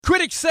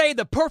Critics say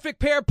the Perfect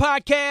Pair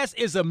podcast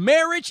is a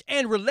marriage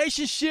and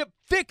relationship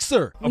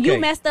fixer. When you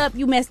messed up,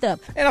 you messed up.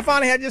 And I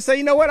finally had to just say,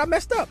 you know what, I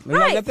messed up. And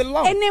I left it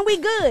alone. And then we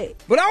good.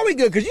 But are we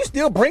good? Because you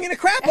still bringing the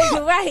crap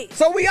up. Right.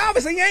 So we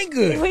obviously ain't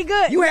good. We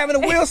good. You having a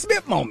Will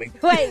Smith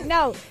moment. Wait,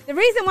 no. The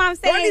reason why I'm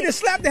saying... Do I need to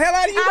slap the hell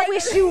out of you? I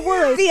wish you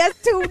would. See us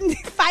two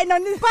fighting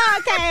on this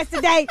podcast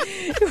today.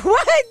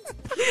 What?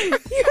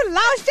 You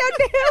lost your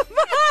damn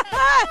mind.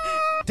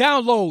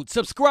 Download,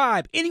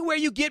 subscribe anywhere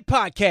you get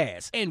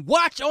podcasts, and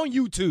watch on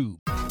YouTube.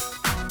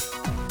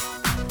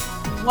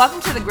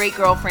 Welcome to the Great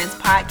Girlfriends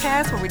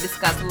podcast, where we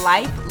discuss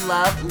life,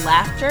 love,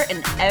 laughter,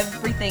 and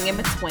everything in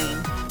between.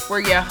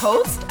 We're your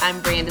hosts. I'm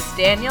Brandis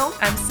Daniel.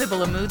 I'm Sybil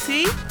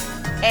Amuti.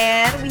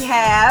 And we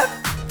have...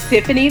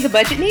 Tiffany, the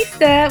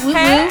Budgetnista. Woo-woo.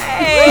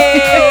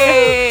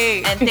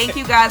 Hey! And thank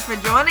you guys for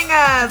joining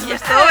us.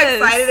 Yes. We're so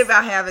excited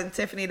about having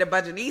Tiffany, the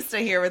Budgetnista,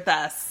 here with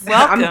us.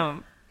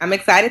 Welcome. I'm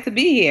excited to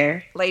be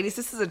here. Ladies,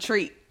 this is a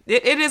treat.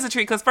 It is a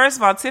treat because, first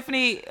of all,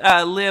 Tiffany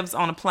lives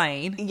on a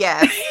plane.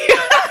 Yes.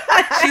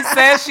 She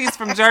says she's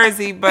from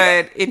Jersey,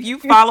 but if you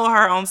follow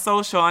her on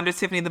social under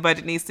Tiffany the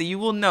Budgetnista, you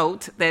will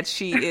note that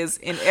she is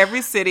in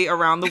every city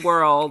around the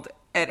world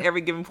at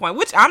every given point,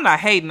 which I'm not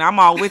hating. I'm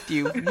all with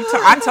you.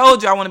 I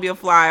told you I want to be a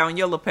fly on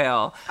your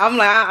lapel. I'm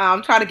like,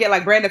 I'm trying to get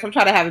like Brandis. I'm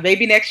trying to have a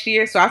baby next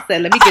year, so I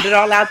said, let me get it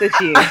all out this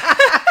year.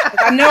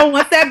 I know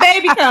once that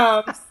baby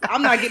comes,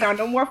 I'm not getting on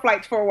no more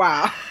flights for a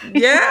while.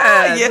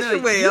 Yeah, yes, you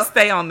will. You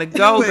stay on the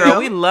go, girl.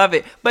 We love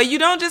it. But you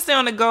don't just stay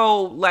on the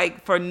go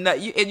like for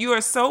you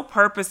are so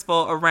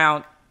purposeful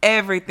around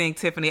everything,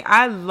 Tiffany.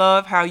 I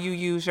love how you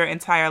use your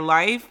entire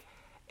life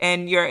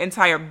and your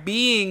entire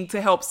being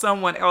to help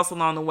someone else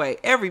along the way.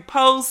 Every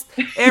post,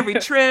 every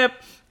trip,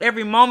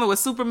 every moment with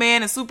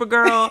Superman and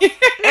Supergirl,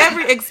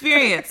 every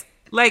experience.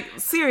 Like,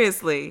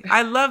 seriously,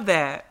 I love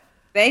that.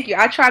 Thank you.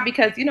 I try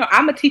because,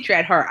 I'm a teacher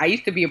at heart. I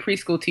used to be a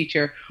preschool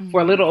teacher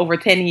for a little over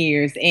 10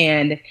 years.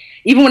 And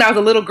even when I was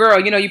a little girl,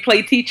 you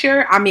play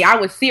teacher. I mean, I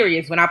was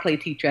serious when I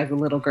played teacher as a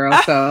little girl.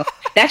 So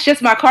that's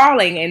just my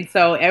calling. And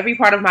so every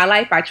part of my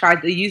life, I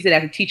tried to use it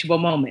as a teachable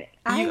moment.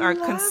 You are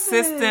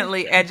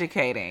consistently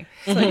educating.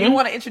 So you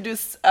want to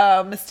introduce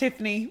Miss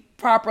Tiffany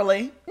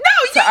properly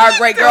to our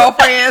great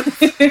girlfriends?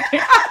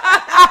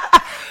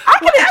 I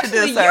can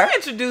introduce her. You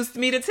introduced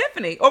me to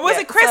Tiffany. Or was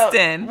it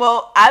Kristen?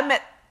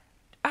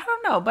 I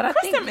don't know, but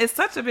Kristen is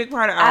such a big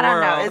part of our world.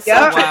 I don't know. It's so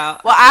wild.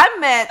 Well, I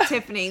met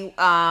Tiffany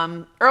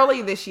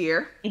early this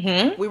year.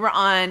 Mm-hmm. We were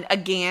on,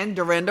 again,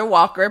 Dorinda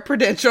Walker at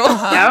Prudential.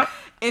 Yep.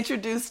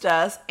 Introduced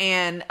us,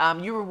 and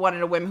you were one of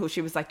the women who she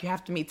was like, you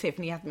have to meet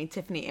Tiffany,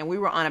 and we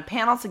were on a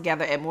panel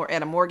together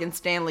at a Morgan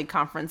Stanley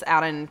conference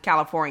out in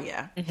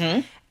California.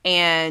 Mm-hmm.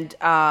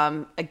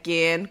 And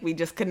again, we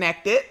just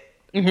connected.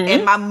 Mm-hmm.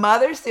 And my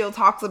mother still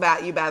talks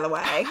about you, by the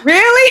way.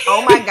 Really?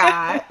 Oh my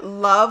God.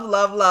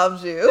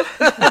 loves you.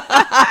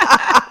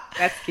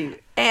 That's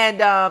cute.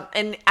 And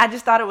I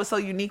just thought it was so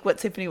unique what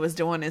Tiffany was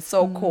doing. It's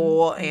so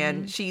cool.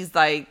 And she's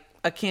like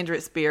a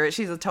kindred spirit.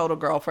 She's a total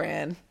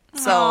girlfriend.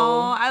 So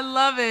I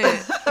love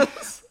it.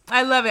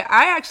 I love it.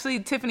 I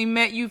actually, Tiffany,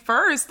 met you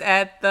first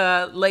at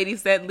the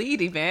Ladies That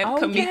Lead event,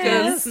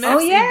 Kamika Smith's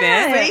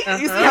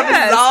event. You see how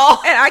this is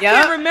all? And I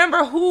can't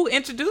remember who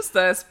introduced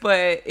us,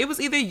 but it was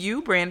either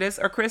you, Brandis,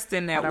 or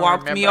Kristen that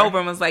walked me over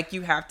and was like,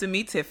 you have to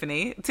meet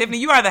Tiffany. Tiffany,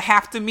 you are the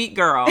have to meet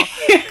girl.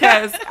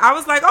 Because I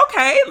was like,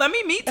 okay, let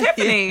me meet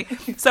Tiffany.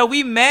 So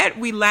we met,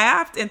 we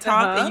laughed and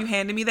talked, and you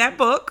handed me that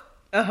book.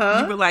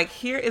 You were like,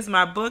 here is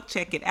my book,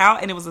 check it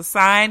out. And it was a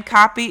signed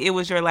copy. It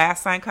was your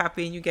last signed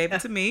copy, and you gave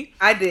it to me.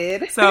 I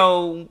did.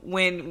 So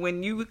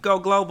when you go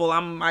global,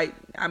 don't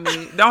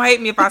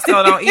hate me if I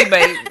sell it on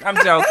eBay. I'm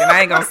joking. I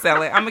ain't going to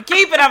sell it. I'm going to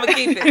keep it.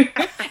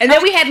 And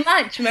then we had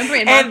lunch, remember?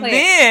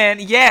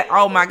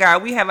 Oh my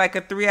God, we had like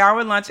a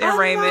 3-hour lunch at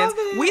Raymond's.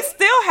 We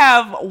still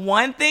have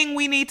one thing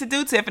we need to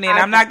do, Tiffany, and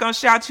I'm not going to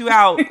shout you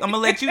out. I'm going to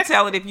let you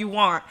tell it if you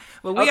want.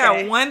 But we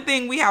got one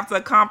thing we have to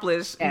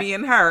accomplish, me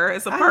and her.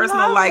 It's a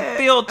personal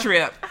field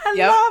trip.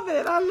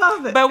 I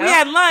love it. But we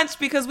had lunch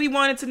because we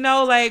wanted to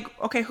know, like,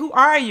 okay, who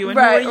are you and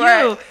who are you?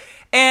 Right.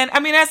 And I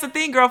mean, that's the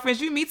thing,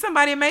 girlfriends. You meet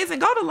somebody amazing,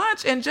 go to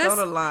lunch and just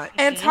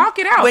and talk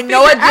it out with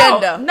no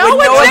agenda.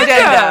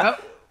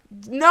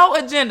 No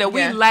agenda.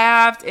 We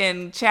laughed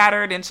and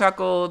chattered and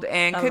chuckled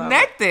and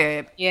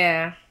connected.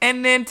 Yeah.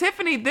 And then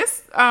Tiffany,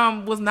 this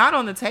was not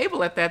on the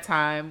table at that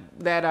time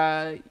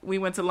that we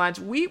went to lunch.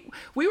 We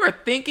were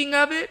thinking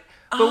of it,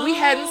 but we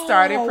hadn't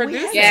started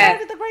producing. We hadn't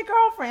started the Great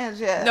Girlfriends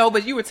yet. No,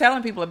 but you were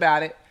telling people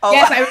about it. Oh.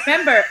 Yes, I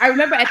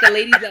remember at the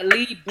Ladies That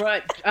Lead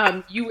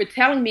brunch, you were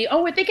telling me,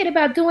 we're thinking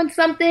about doing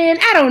something.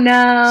 I don't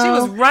know. She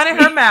was running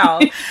her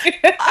mouth.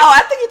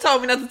 I think you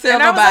told me not to tell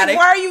nobody. I was like,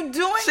 why are you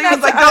doing that? She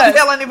was like, don't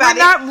tell anybody.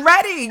 We're not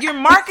ready. You're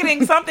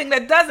marketing something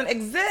that doesn't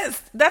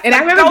exist. And I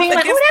remember being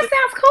like, that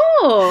sounds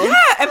cool.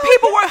 Yeah, and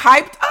people were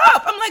hyped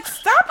up. I'm like,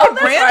 stop it,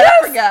 Brandis. Right,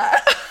 I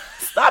forgot.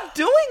 Stop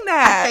doing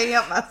that. can't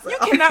help myself. You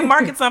cannot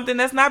market something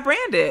that's not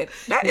branded.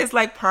 That is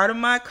like part of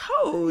my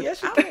code.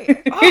 Yes, you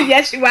can.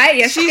 Yes, she right.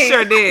 Yes, She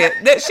sure did.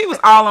 She was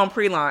all on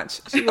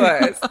pre-launch. She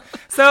was.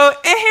 So,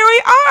 and here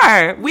we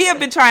are. We have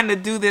been trying to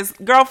do this.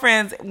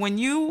 Girlfriends, when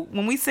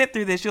we sit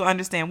through this, you'll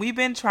understand. We've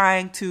been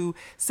trying to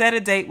set a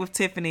date with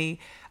Tiffany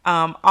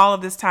all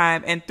of this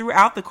time. And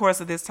throughout the course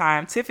of this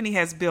time, Tiffany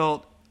has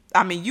built,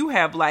 I mean, you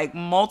have like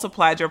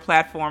multiplied your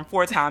platform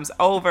 4 times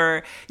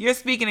over. Your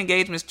speaking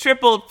engagements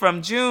tripled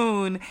from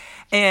June.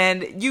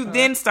 And you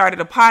then started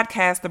a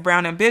podcast, The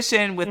Brown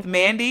Ambition, with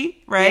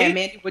Mandy, right? Yeah,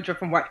 Mandy Woodruff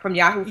from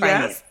Yahoo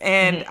Finance. Yes.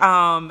 And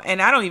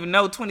and I don't even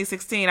know,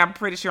 2016, I'm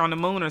pretty sure on the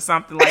moon or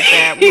something like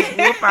that.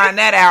 We'll find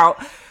that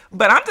out.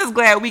 But I'm just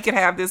glad we could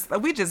have this.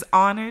 We just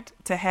honored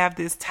to have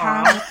this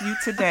time with you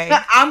today.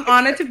 I'm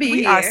honored to be We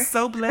here. are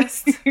so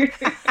blessed. Why'd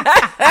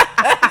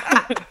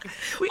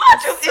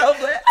you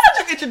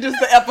introduce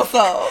the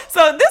episode?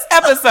 So this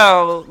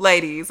episode,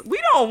 ladies, we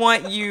don't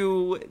want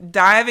you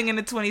diving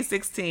into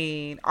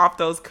 2016 off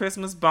those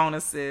Christmas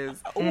bonuses,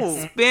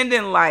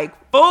 spending like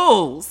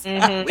fools. We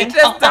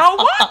just don't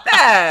want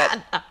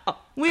that.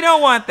 We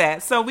don't want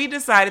that. So we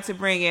decided to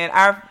bring in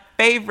our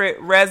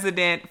favorite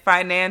resident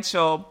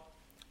financial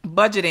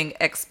budgeting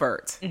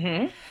expert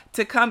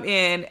to come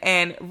in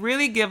and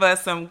really give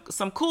us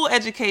some cool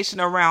education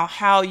around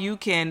how you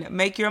can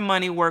make your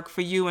money work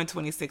for you in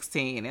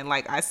 2016. And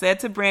like I said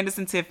to Brandis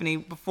and Tiffany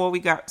before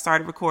we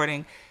started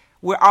recording,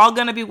 we're all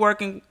going to be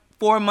working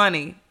for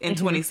money in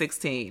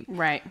 2016.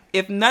 Right.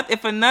 If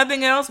for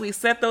nothing else, we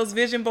set those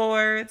vision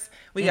boards.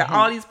 We got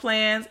all these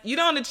plans. You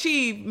don't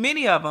achieve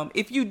many of them.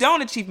 If you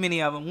don't achieve many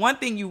of them, one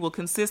thing you will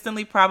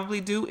consistently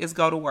probably do is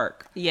go to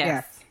work.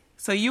 Yes.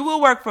 So you will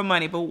work for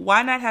money, but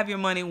why not have your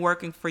money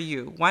working for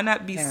you? Why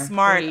not be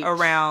smart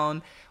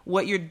around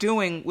what you're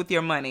doing with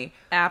your money?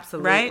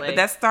 Absolutely. Right? But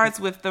that starts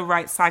with the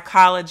right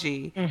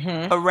psychology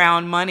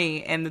around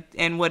money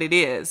and what it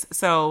is.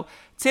 So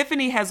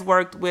Tiffany has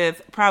worked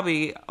with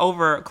probably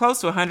over close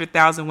to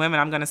 100,000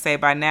 women, I'm going to say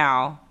by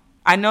now.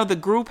 I know the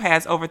group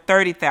has over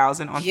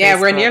 30,000 on Facebook. Yeah,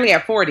 we're nearly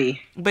at 40.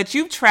 But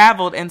you've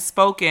traveled and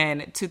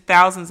spoken to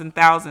thousands and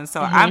thousands.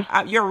 So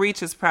your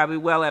reach is probably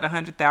well at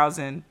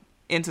 100,000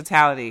 in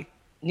totality.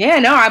 Yeah,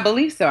 no, I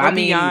believe so. Or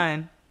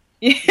beyond.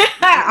 Yeah,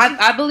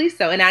 I believe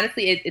so. And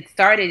honestly, it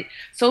started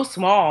so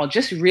small.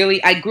 Just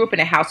really, I grew up in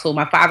a household.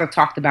 My father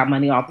talked about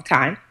money all the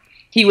time.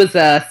 He was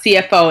a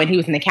CFO and he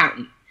was an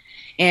accountant.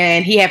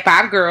 And he had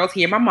 5 girls,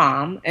 he and my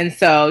mom. And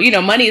so,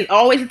 money is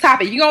always a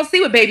topic. You're going to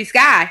see with Baby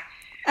Sky,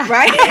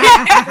 right?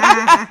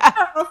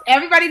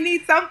 Everybody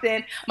needs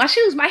something. My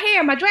shoes, my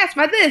hair, my dress,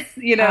 my this,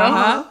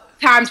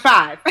 times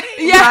 5.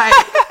 Yeah.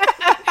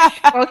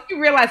 Well, he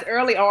realized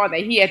early on that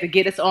he had to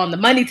get us on the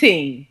money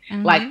team.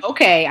 Like,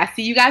 okay, I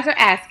see you guys are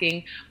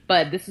asking,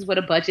 but this is what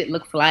a budget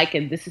looks like,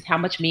 and this is how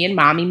much me and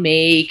mommy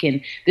make,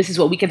 and this is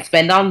what we can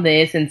spend on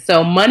this. And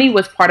so money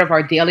was part of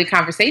our daily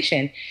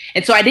conversation.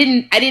 And so I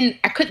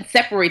couldn't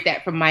separate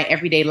that from my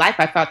everyday life.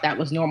 I thought that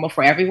was normal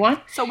for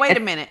everyone. So wait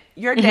a minute.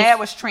 Your dad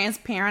was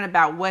transparent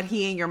about what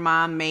he and your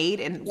mom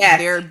made and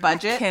their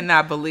budget? I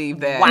cannot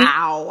believe that.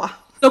 Wow.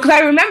 So, because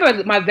I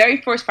remember my very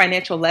first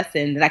financial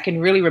lesson that I can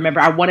really remember,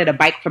 I wanted a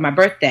bike for my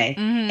birthday.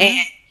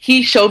 And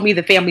he showed me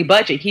the family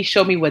budget. He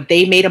showed me what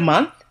they made a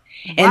month.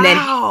 And then,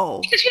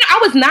 because, I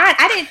was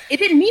 9, it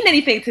didn't mean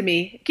anything to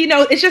me.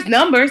 It's just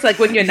numbers, like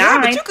when you're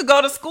 9. But you could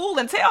go to school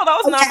and tell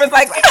those numbers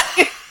like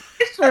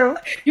it's true.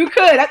 You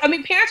could. I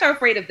mean, parents are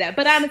afraid of that.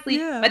 But honestly,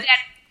 my dad,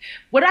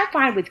 what I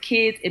find with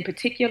kids in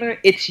particular,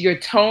 it's your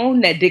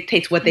tone that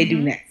dictates what they do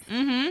next.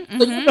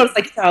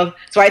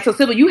 So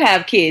Sybil, you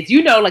have kids.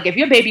 Like if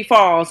your baby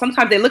falls,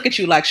 sometimes they look at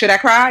you like, should I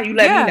cry? You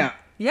let me know.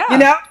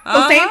 Yeah.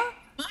 So same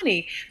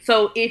money.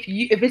 So if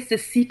it's the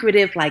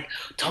secretive, like,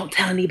 don't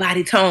tell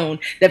anybody tone,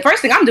 the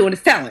first thing I'm doing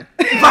is telling.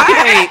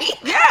 Right.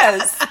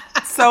 Yes.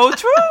 So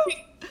true.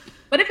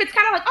 But if it's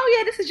kind of like, oh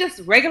yeah, this is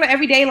just regular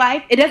everyday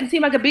life, it doesn't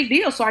seem like a big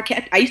deal. So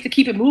I used to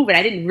keep it moving.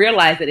 I didn't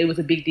realize that it was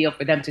a big deal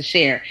for them to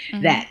share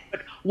that.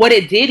 But what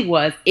it did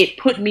was it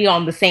put me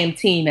on the same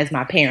team as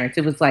my parents.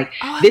 It was like,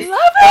 I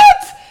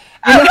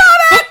love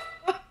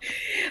it.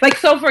 Like,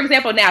 so for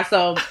example, now,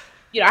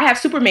 I have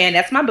Superman,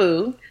 that's my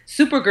boo.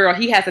 Supergirl,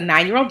 he has a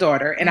 9-year-old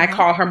daughter, and I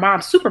call her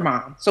mom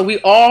Supermom. So we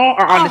all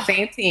are on the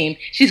same team.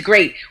 She's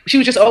great. She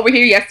was just over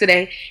here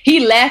yesterday. He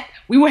left.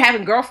 We were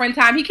having girlfriend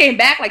time. He came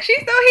back like,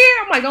 she's still here.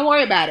 I'm like, don't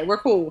worry about it. We're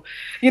cool.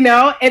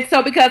 And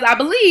so because I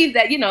believe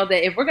that,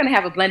 that if we're going to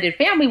have a blended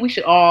family, we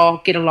should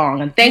all get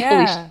along. And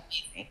thankfully,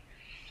 she's amazing.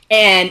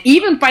 And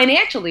even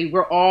financially,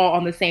 we're all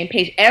on the same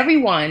page.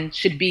 Everyone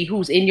should be,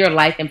 who's in your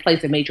life and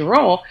plays a major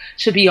role,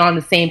 should be on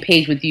the same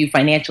page with you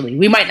financially.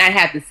 We might not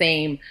have the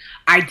same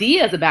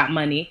ideas about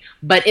money,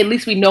 but at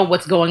least we know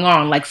what's going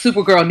on. Like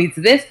Supergirl needs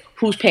this,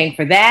 who's paying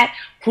for that,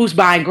 who's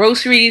buying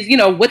groceries,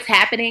 what's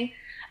happening,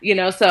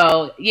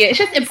 so yeah, it's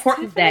just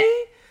important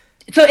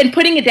and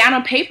putting it down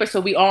on paper so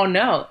we all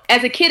know.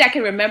 As a kid, I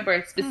can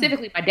remember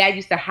specifically my dad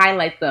used to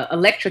highlight the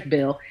electric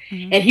bill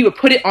and he would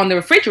put it on the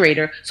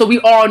refrigerator so we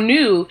all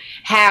knew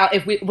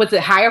was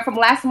it higher from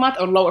last month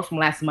or lower from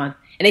last month.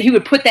 And then he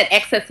would put that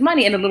excess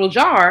money in a little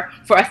jar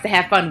for us to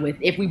have fun with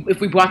if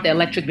we brought the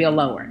electric bill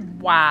lower.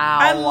 Wow.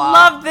 I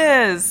love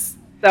this.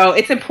 So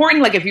it's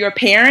important, like if you're a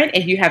parent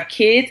and you have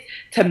kids,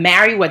 to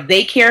marry what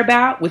they care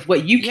about with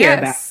what you care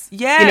about.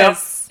 Yes. You know,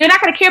 they're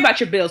not going to care about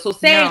your bill. So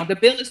saying the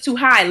bill is too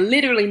high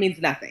literally means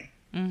nothing.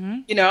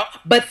 You know,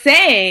 but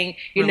saying,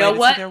 you know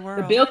what,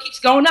 the bill keeps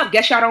going up.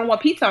 Guess y'all don't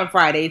want pizza on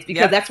Fridays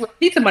because that's where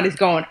pizza money's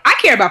going. I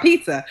care about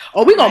pizza.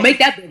 Or we're going to make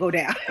that bill go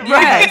down.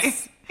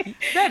 Yes. Girl,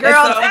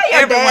 tell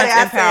your daddy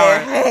I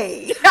said,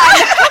 hey.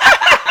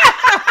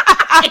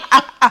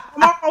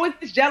 I'm always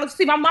jealous.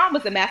 See, my mom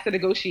was a master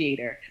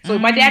negotiator. So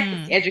my dad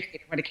was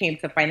educated when it came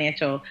to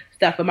financial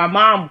stuff. But my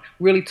mom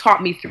really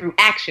taught me through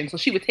action. So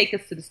she would take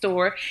us to the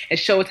store and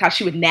show us how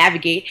she would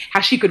navigate,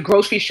 how she could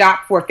grocery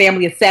shop for a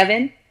family of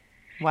 7.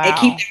 Wow. And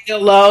keep the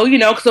bill low, you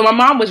know. So my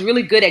mom was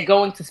really good at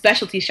going to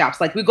specialty shops.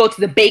 Like we go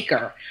to the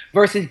baker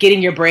versus getting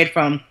your bread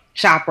from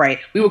ShopRite.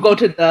 We would go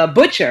to the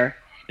butcher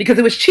because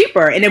it was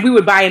cheaper. And then we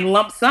would buy in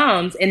lump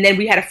sums. And then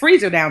we had a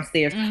freezer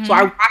downstairs. So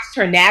I watched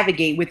her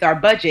navigate with our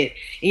budget,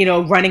 you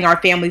know, running our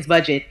family's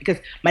budget. Because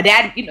my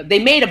dad, you know,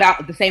 they made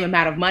about the same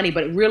amount of money.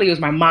 But it really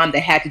was my mom that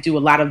had to do a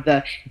lot of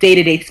the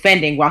day-to-day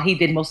spending while he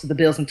did most of the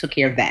bills and took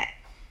care of that.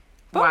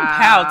 Boom,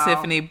 pow,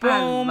 Tiffany.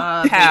 Boom,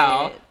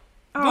 pow.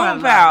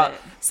 Boom, pow.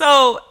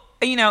 So,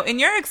 you know, in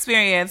your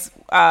experience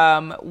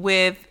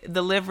with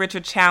the Live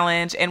Richer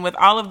Challenge and with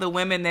all of the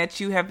women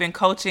that you have been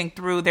coaching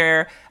through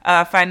their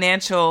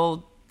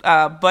financial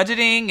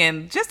budgeting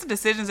and just the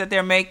decisions that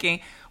they're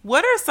making,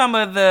 what are some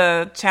of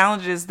the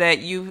challenges that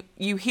you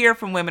hear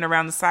from women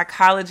around the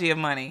psychology of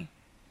money?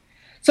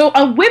 So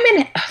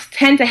women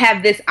tend to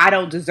have this I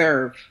don't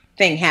deserve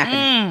thing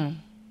happening.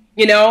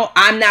 You know,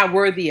 I'm not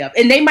worthy of.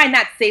 And they might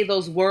not say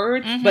those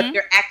words, but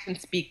their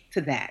actions speak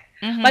to that.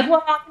 Like,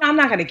 well, I'm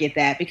not going to get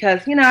that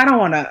because, you know, I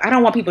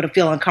don't want people to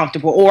feel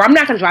uncomfortable, or I'm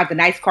not going to drive the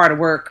nice car to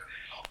work,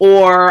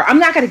 or I'm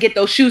not going to get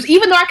those shoes,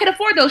 even though I can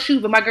afford those shoes,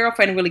 but my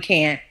girlfriend really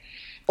can't.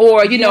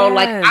 Or, you know,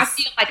 like I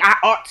feel like I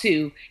ought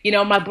to, you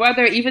know, my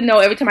brother, even though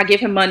every time I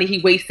give him money, he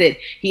wastes it.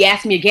 He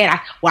asked me again,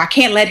 I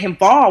can't let him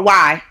fall.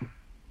 Why?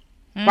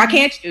 Why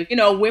can't you? You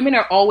know, women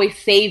are always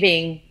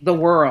saving the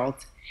world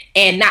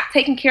and not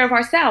taking care of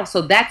ourselves.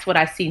 So that's what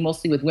I see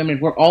mostly with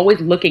women. We're always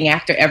looking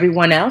after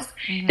everyone else.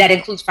 That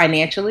includes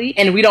financially.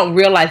 And we don't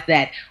realize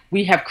that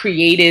we have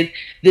created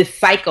this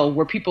cycle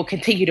where people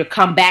continue to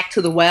come back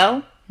to the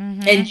well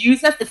and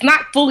use us. It's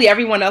not fully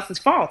everyone else's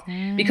fault.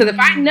 Because if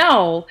I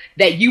know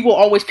that you will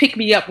always pick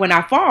me up when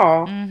I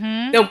fall,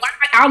 then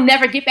I'll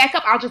never get back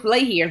up. I'll just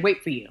lay here and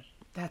wait for you.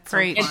 That's so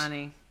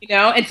funny. You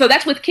know, and so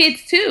that's with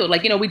kids too.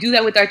 Like, you know, we do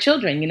that with our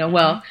children. You know,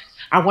 well,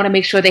 I want to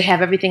make sure they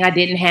have everything I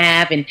didn't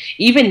have. And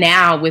even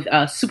now with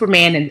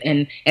Superman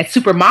and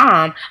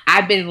Supermom,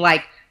 I've been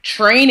like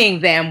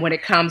training them when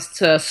it comes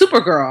to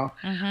Supergirl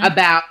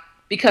about,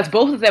 because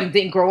both of them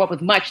didn't grow up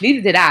with much,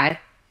 neither did I.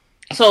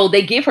 So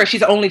they give her, she's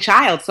the only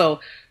child. So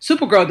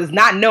Supergirl does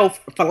not know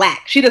for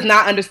lack. She does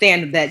not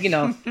understand that, you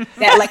know,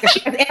 that like she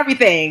has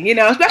everything, you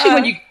know, especially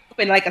when you grow up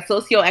in like a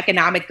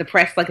socioeconomic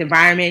depressed like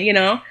environment, you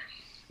know.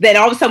 Then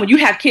all of a sudden when you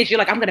have kids, you're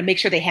like, I'm going to make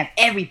sure they have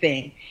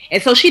everything.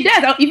 And so she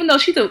does, even though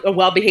she's a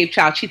well-behaved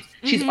child,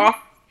 she's off.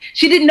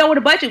 She didn't know what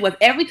a budget was.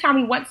 Every time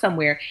we went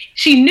somewhere,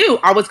 she knew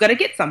I was going to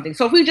get something.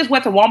 So if we just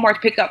went to Walmart to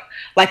pick up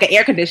like an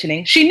air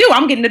conditioning, she knew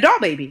I'm getting a doll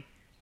baby.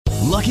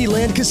 Lucky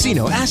Land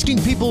Casino,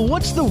 asking people,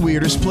 what's the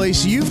weirdest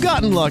place you've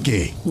gotten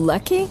lucky?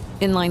 Lucky?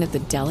 In line at the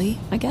deli,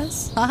 I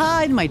guess?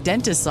 Aha, in my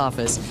dentist's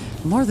office.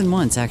 More than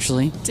once,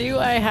 actually. Do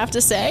I have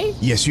to say?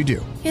 Yes, you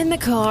do. In the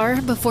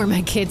car before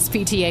my kids'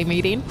 PTA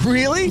meeting.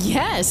 Really?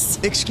 Yes.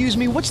 Excuse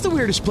me, what's the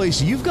weirdest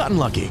place you've gotten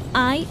lucky?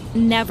 I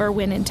never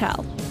win and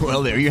tell.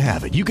 Well, there you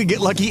have it. You can get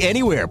lucky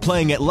anywhere,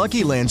 playing at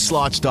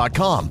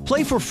LuckyLandSlots.com.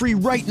 Play for free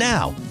right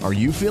now. Are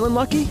you feeling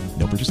lucky?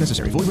 No purchase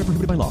necessary. Void where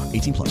prohibited by law.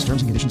 18+.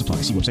 Terms and conditions apply.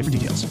 See website for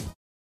details.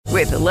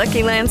 With the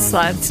Lucky Land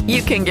Slots,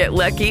 you can get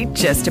lucky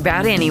just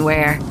about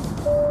anywhere.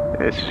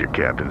 This is your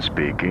captain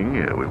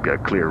speaking. We've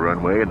got clear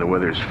runway and the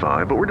weather's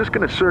fine, but we're just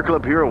going to circle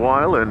up here a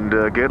while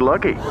and get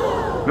lucky.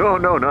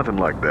 No, nothing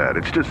like that.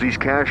 It's just these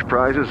cash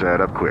prizes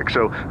add up quick.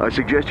 So I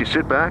suggest you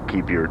sit back,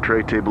 keep your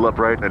tray table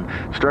upright, and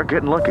start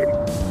getting lucky.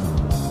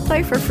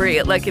 Play for free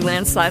at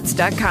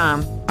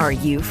LuckyLandSlots.com. Are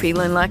you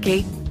feeling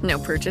lucky? No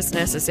purchase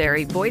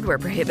necessary. Void where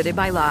prohibited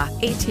by law.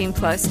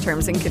 18+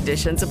 terms and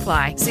conditions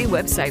apply. See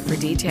website for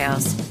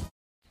details.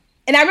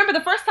 And I remember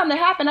the first time that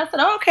happened, I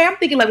said, oh, okay. I'm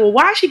thinking like, well,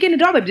 why is she getting a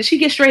doll baby? Did she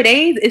get straight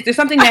A's? Is there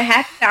something that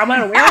happened that I'm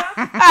unaware of?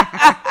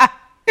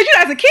 Because, you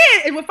know, as a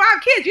kid, and with 5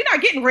 kids, you're not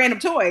getting random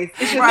toys.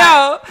 It's just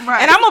no,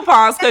 right. And I'm going to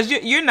pause because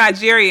you're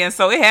Nigerian,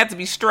 so it had to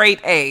be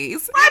straight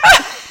A's.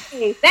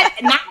 That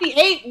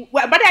 98,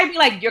 my dad would be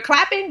like, you're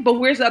clapping, but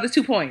where's the other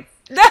 2 points?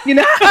 You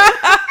know?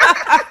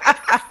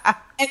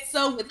 And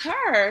so with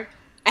her,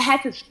 I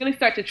had to really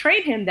start to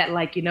train him that,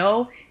 like, you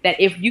know, that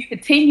if you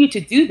continue to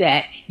do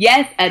that,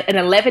 yes, an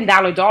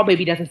 $11 doll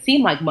baby doesn't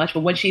seem like much, but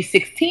when she's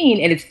 16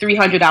 and it's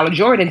 $300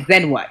 Jordans,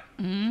 then what?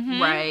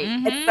 Right.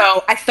 And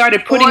so I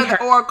started putting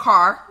her... Or a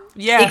car.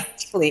 Yeah.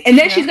 Exactly. And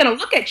then she's going to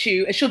look at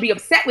you and she'll be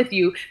upset with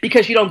you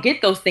because you don't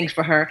get those things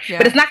for her. Yeah.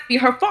 But it's not going to be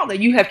her fault that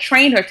you have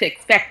trained her to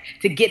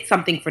expect to get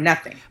something for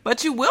nothing.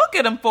 But you will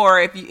get them for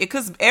her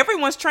because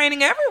everyone's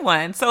training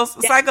everyone. So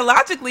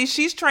psychologically,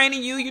 she's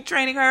training you, you're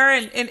training her,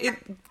 and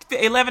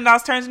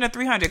 $11 turns into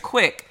 $300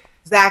 quick.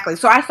 Exactly.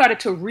 So I started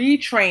to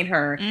retrain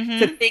her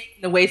to think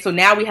in the way. So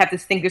now we have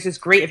this thing. There's this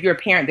great, if you're a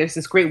parent, there's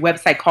this great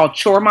website called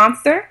Chore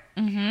Monster.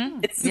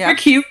 It's super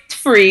cute. It's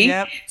free.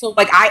 So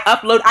like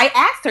I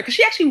asked her because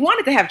she actually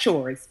wanted to have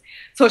chores.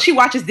 So she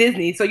watches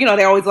Disney. So,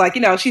 they're always like,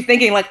 she's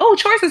thinking like, oh,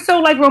 chores is so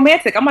like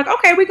romantic. I'm like,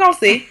 okay, we're going to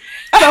see.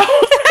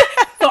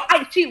 So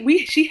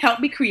she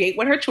helped me create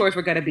what her chores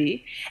were going to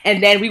be.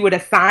 And then we would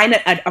assign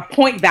a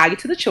point value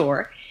to the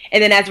chore.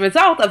 And then as a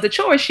result of the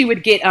chores, she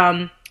would get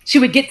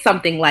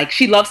something like,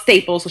 she loves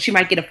Staples, so she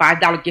might get a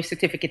 $5 gift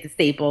certificate to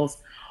Staples,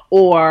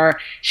 or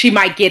she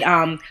might get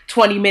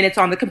 20 minutes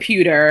on the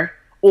computer,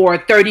 or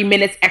 30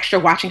 minutes extra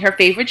watching her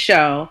favorite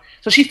show.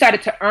 So she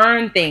started to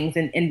earn things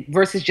and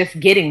versus just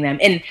getting them.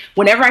 And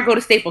whenever I go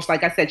to Staples,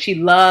 like I said, she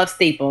loves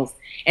Staples.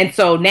 And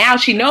so now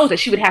she knows that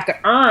she would have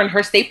to earn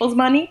her Staples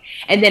money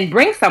and then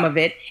bring some of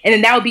it, and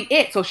then that would be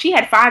it. So she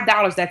had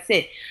 $5, that's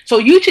it. So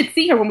you should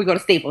see her when we go to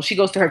Staples. She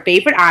goes to her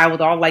favorite aisle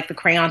with all like the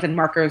crayons and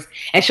markers,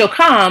 and she'll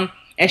come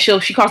and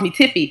she calls me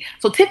Tiffy.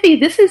 So Tiffy,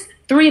 this is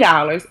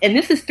 $3 and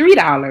this is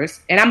 $3.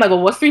 And I'm like,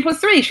 well, what's 3 plus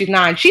 3? She's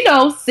 9. She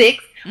knows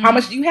 6. How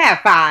much do you have?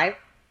 5.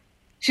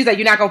 She's like,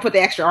 you're not going to put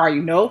the extra, are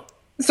you? No.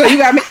 So you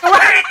got to make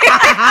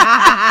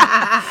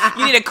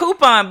You need a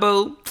coupon,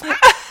 boo.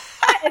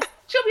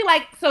 She'll be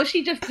like, so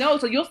she just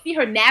knows. So you'll see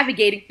her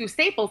navigating through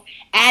Staples,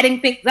 adding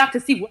things up to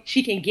see what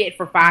she can get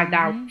for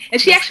 $5. And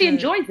she actually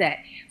enjoys that.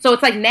 So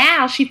it's like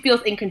now she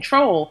feels in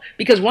control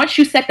because once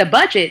you set the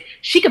budget,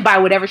 she could buy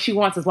whatever she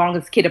wants as long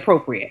as it's kid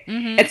appropriate.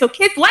 And so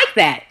kids like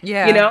that,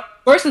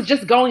 versus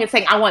just going and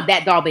saying, I want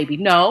that doll baby.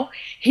 No,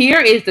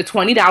 here is the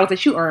 $20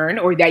 that you earn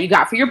or that you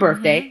got for your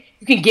birthday.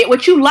 You can get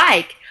what you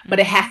like, but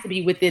it has to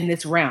be within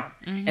this realm.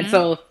 And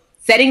so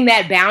setting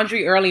that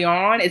boundary early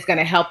on is going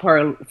to help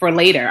her for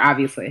later,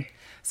 obviously.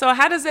 So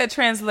how does that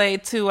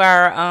translate to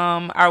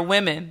our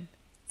women?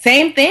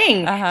 Same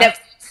thing. That's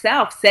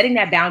setting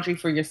that boundary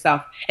for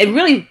yourself. And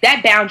really,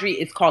 that boundary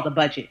is called a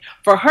budget.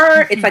 For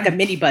her, it's like a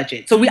mini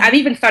budget. So I've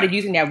even started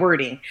using that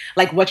wording.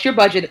 Like, what's your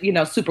budget,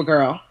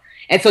 Supergirl?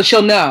 And so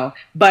she'll know.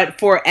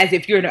 But as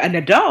if you're an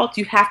adult,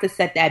 you have to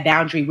set that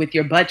boundary with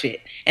your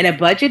budget. And a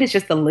budget is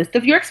just a list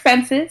of your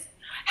expenses,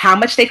 how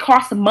much they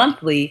cost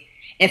monthly,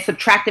 and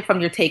subtract it from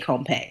your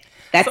take-home pay.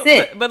 That's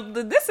it.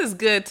 But this is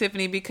good,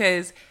 Tiffany,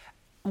 because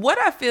what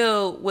I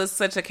feel was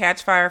such a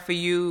catch fire for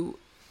you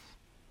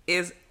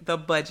is the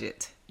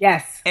budget.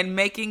 Yes. And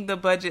making the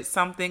budget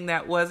something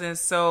that wasn't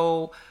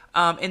so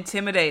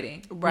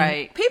intimidating.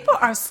 Right. People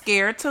are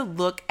scared to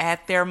look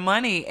at their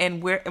money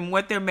and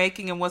what they're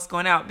making and what's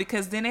going out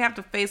because then they have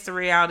to face the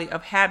reality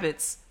of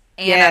habits.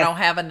 And I don't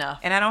have enough.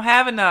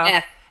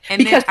 Yes.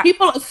 And because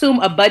people assume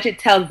a budget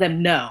tells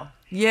them no.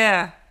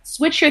 Yeah.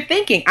 Switch your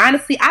thinking.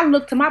 Honestly, I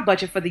look to my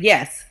budget for the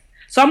yes.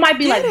 So I might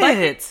be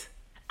budget.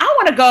 I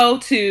want to go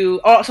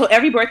to, so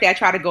every birthday I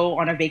try to go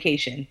on a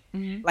vacation.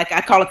 Like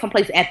I call it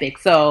someplace epic.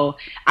 So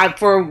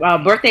for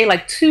birthday,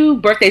 like 2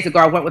 birthdays ago,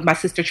 I went with my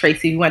sister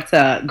Tracy. We went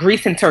to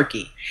Greece and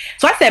Turkey.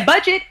 So I said,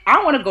 budget,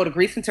 I want to go to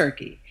Greece and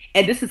Turkey.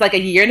 And this is like a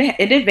year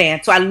in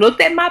advance. So I looked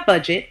at my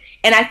budget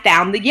and I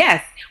found the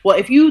yes. Well,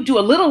 if you do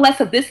a little less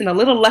of this and a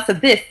little less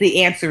of this,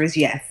 the answer is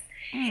yes.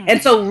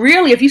 And so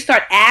really, if you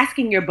start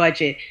asking your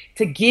budget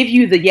to give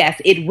you the yes,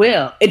 it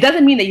will. It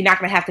doesn't mean that you're not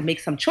going to have to make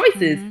some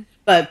choices,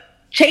 but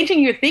changing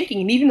your thinking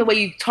and even the way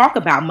you talk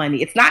about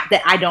money. It's not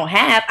that I don't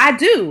have, I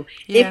do.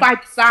 Yeah. If I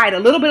decide a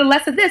little bit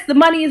less of this, the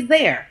money is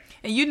there.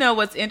 And you know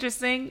what's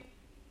interesting?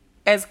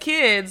 As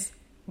kids,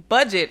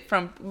 but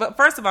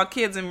first of all,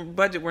 kids and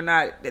budget were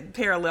not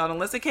parallel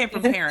unless it came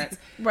from parents.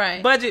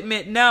 Right. Budget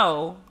meant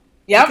no.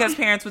 Yep. Because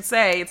parents would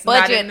say it's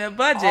not in the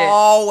budget.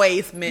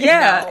 Always meant no.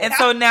 And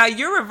so now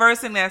you're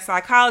reversing that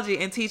psychology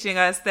and teaching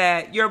us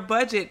that your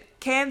budget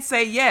can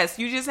say yes.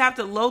 You just have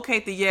to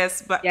locate the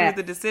yes through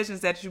the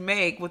decisions that you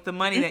make with the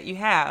money that you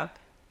have.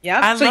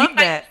 Yeah, I love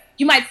that.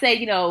 You might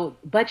say,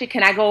 budget,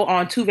 can I go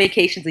on 2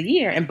 vacations a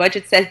year? And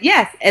budget says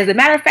yes. As a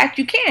matter of fact,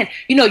 you can.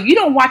 You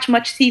don't watch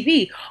much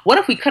TV. What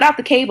if we cut out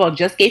the cable and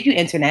just gave you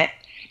internet?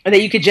 And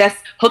then you could just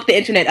hook the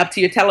internet up to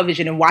your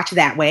television and watch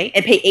that way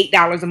and pay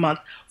 $8 a month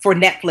for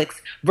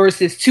Netflix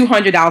versus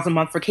 $200 a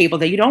month for cable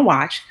that you don't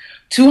watch.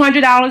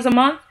 $200 a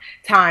month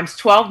times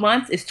 12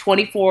 months is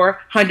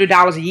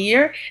 $2,400 a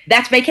year.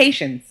 That's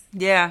vacations.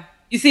 Yeah.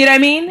 You see what I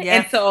mean? Yeah.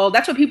 And so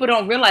that's what people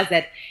don't realize,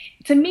 that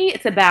to me,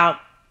 it's about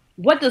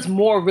what does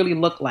more really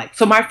look like.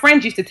 So my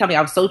friends used to tell me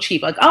I was so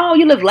cheap. Like, oh,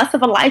 you live less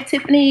of a life,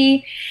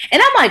 Tiffany.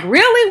 And I'm like,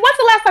 really? When's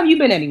the last time you've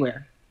been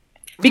anywhere?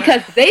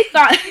 Because they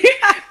thought...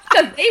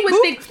 Because they would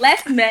think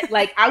less meant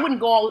like I wouldn't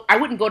go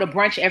to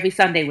brunch every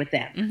Sunday with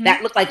them.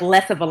 That looked like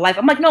less of a life.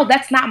 I'm like, no,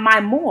 that's not my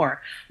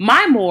more.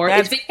 My more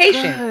is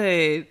vacation.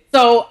 Good.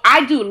 So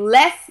I do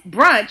less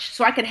brunch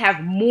so I can have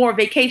more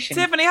vacation.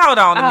 Tiffany, hold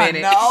on a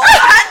minute. No.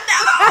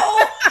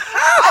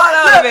 Hold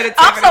on a minute,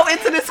 I'm so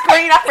into the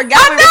screen, I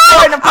forgot we were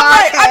recording the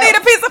podcast. I need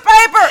a piece of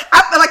paper.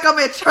 I feel like I'm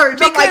at church.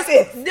 I'm like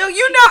this.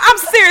 I'm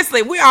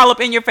seriously, we're all up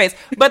in your face.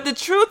 But the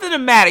truth of the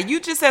matter, you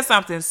just said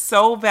something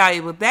so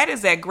valuable. That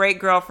is that great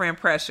girlfriend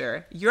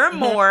pressure. Your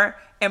more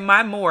and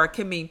my more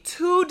can mean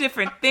two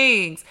different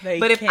things.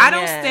 But if I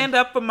don't stand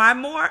up for my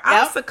more,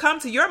 I'll succumb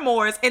to your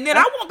mores, and then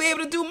I won't be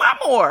able to do my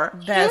more.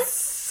 That's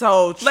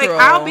so true. Like,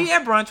 I'll be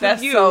at brunch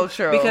with you so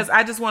true. because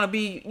I just want to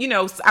be,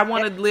 I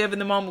want to live in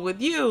the moment with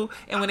you.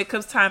 And when it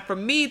comes time for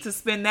me to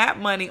spend that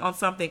money on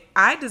something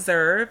I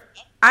deserve,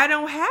 I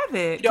don't have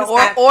it.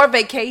 Or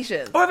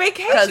vacations. Or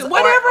vacation.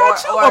 Whatever I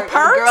choose. Or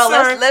perks.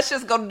 Girl, let's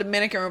just go to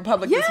Dominican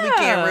Republic this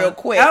weekend real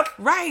quick.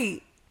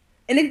 Right.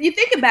 And if you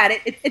think about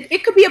it,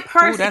 it could be a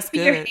purse, it could be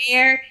your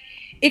hair,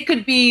 it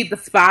could be the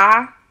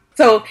spa.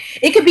 So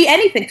it could be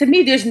anything. To me,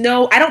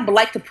 I don't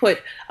like to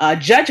put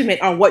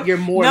judgment on what you're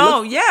more.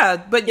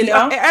 But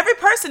every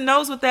person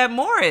knows what that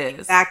more is.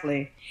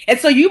 Exactly. And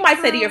so you might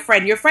say to your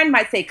friend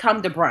might say,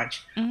 come to brunch.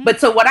 But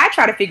so what I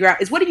try to figure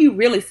out is, what are you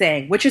really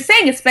saying? What you're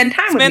saying is spend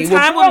time with me.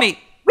 Spend time with me.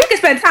 We can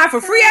spend time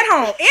for free at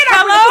home.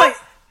 And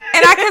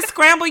and I can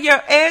scramble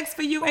your eggs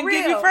for you and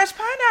give you fresh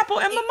pineapple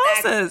and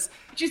mimosas.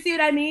 You see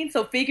what I mean?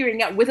 So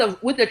figuring out with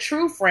a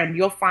true friend,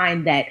 you'll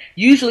find that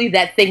usually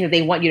that thing that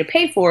they want you to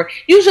pay for,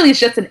 usually it's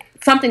just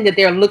something that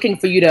they're looking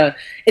for you to.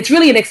 It's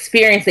really an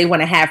experience they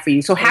want to have for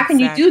you. So how can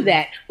you do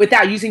that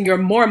without using your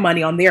more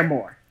money on their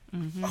more?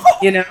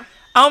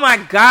 Oh my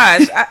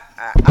gosh!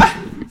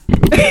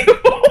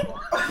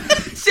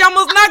 She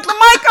almost knocked the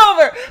mic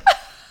over.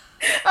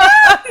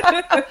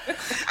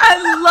 I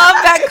love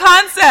that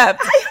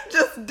concept. I'm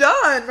just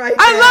done right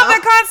now. I love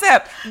that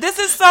concept. This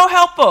is so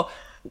helpful.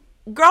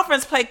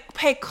 Girlfriends,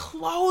 pay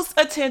close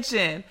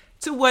attention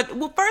to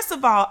well, first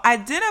of all,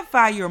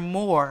 identify your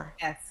more.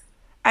 Yes.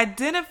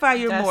 Identify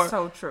your more. That's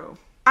so true.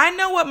 I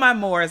know what my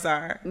mores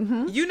are.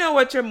 You know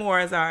what your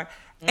mores are.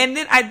 And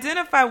then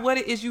identify what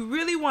it is you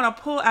really want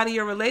to pull out of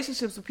your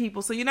relationships with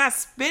people, so you're not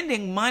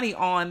spending money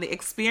on the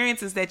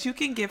experiences that you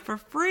can get for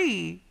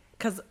free.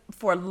 Because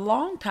for a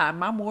long time,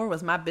 my more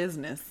was my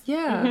business.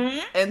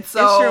 Yeah. And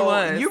so it sure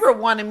was. You were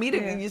wanting me to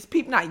use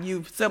people, not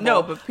you, Sybil,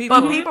 no, but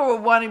people were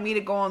wanting me to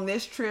go on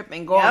this trip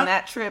and go on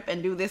that trip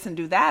and do this and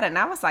do that. And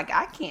I was like,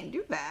 I can't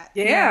do that.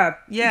 Yeah.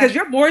 Because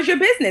your more is your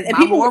business. And my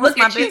people would look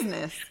at you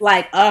business.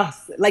 Like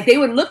us. Like they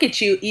would look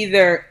at you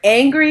either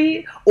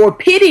angry or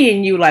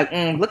pitying you, like,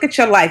 look at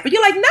your life. But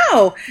you're like,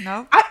 no.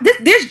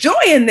 There's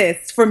joy in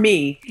this for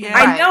me. Yeah.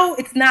 I know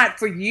it's not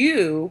for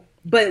you,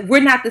 but we're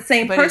not the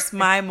same person. It's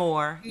my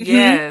more.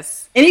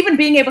 Yes. And even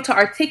being able to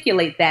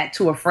articulate that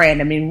to a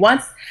friend. I mean,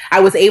 once I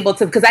was able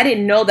to, because I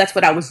didn't know that's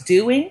what I was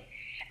doing.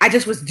 I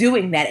just was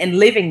doing that and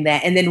living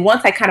that. And then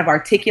once I kind of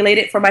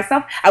articulated it for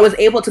myself, I was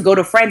able to go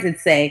to friends and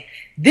say,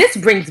 this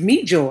brings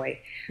me joy.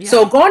 Yeah.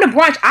 So going to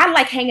brunch, I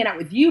like hanging out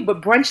with you,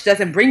 but brunch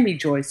doesn't bring me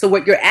joy. So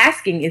what you're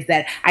asking is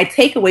that I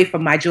take away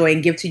from my joy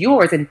and give to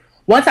yours. And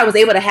once I was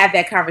able to have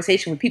that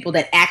conversation with people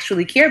that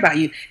actually care about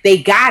you,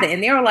 they got it.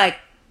 And they were like,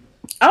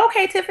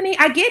 okay, Tiffany,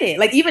 I get it.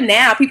 Like even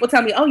now, people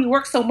tell me, "Oh, you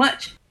work so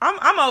much."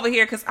 I'm over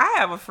here because I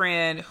have a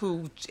friend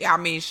who, I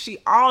mean,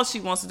 all she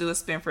wants to do is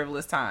spend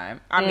frivolous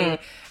time. I mean,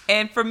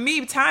 and for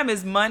me, time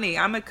is money.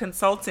 I'm a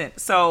consultant,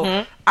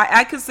 so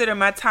I consider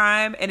my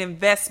time an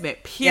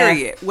investment. Period.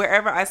 Yes.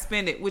 Wherever I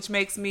spend it, which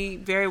makes me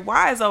very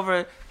wise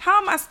over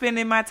how am I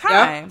spending my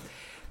time. Yep.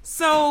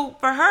 So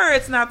for her,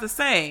 it's not the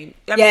same.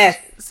 I mean,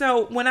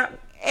 so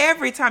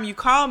every time you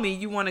call me,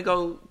 you want to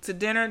go to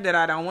dinner that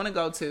I don't want to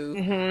go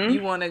to.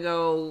 You want to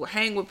go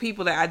hang with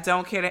people that I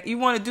don't care. You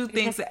want to do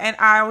things. And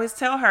I always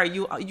tell her,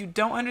 you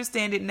don't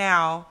understand it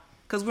now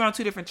because we're on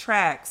two different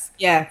tracks.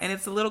 Yeah. And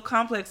it's a little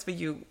complex for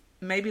you.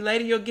 Maybe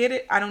later you'll get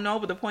it. I don't know.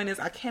 But the point is,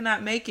 I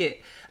cannot make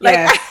it. Like,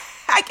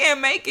 I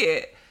can't make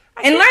it.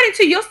 And learning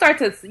too, you'll start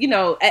to,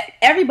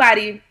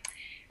 everybody,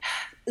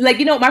 like,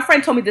 my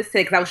friend told me this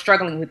today because I was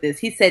struggling with this.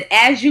 He said,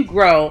 as you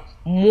grow,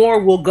 more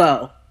will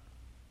go.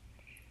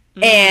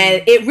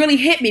 And it really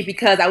hit me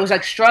because I was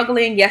like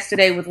struggling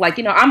yesterday with like,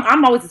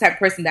 I'm always the type of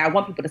person that I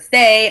want people to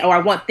stay or I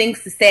want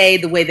things to stay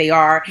the way they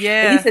are.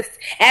 Yeah. And he says,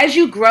 as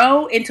you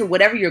grow into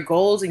whatever your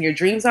goals and your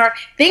dreams are,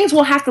 things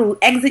will have to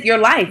exit your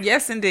life.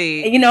 Yes,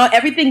 indeed. And,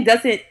 everything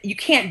you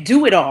can't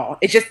do it all.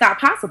 It's just not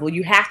possible.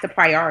 You have to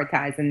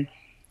prioritize. And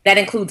that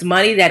includes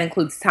money. That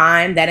includes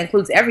time. That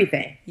includes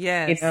everything.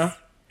 Yes.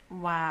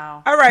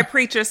 Wow. All right,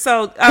 preacher.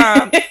 So,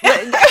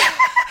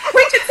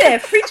 Preacher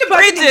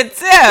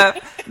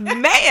Tiff.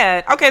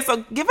 Man. Okay, so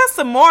give us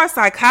some more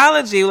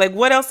psychology. Like,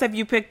 what else have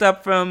you picked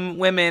up from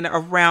women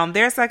around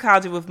their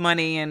psychology with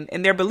money and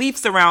their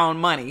beliefs around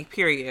money,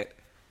 period?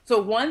 So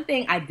one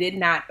thing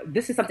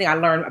this is something I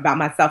learned about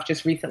myself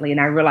just recently,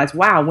 and I realized,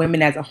 wow,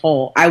 women as a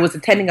whole. I was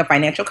attending a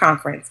financial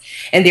conference,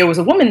 and there was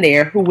a woman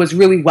there who was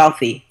really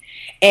wealthy.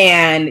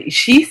 And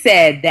she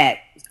said that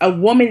a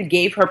woman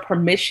gave her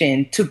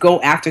permission to go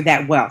after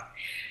that wealth.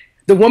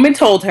 The woman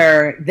told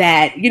her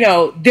that,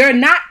 there are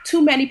not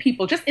too many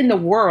people just in the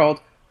world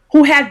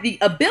who have the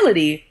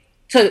ability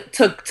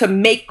to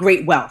make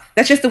great wealth.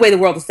 That's just the way the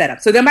world is set up.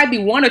 So there might be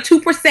 1 or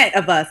 2%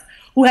 of us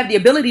who have the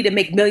ability to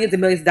make millions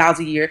and millions of dollars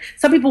a year.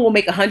 Some people will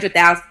make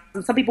 100,000.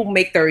 Some people will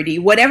make 30,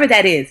 whatever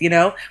that is, you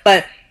know.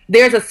 But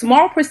there's a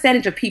small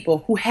percentage of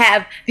people who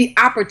have the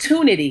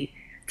opportunity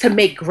to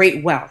make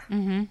great wealth.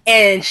 Mm-hmm.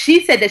 And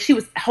she said that she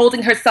was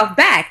holding herself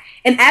back.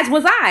 And as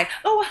was I.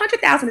 Oh,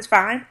 100,000 is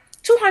fine.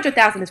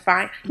 200,000 is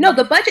fine. Mm-hmm. No,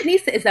 the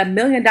Budgetnista is $1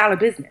 million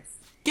business.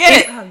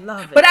 Get it. I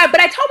love it. But I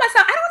told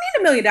myself, I don't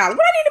need $1 million. What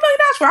do I need $1 million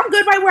for? I'm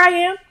good right where I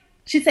am.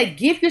 She said,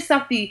 give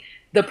yourself the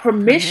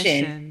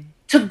permission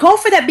to go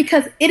for that,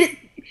 because it is,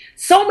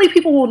 so many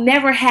people will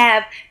never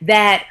have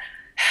that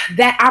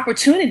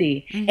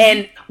opportunity. Mm-hmm.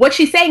 And what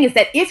she's saying is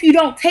that if you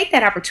don't take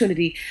that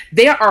opportunity,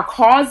 there are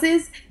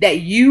causes that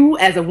you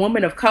as a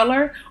woman of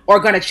color are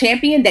going to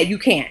champion that you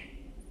can't.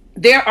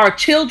 There are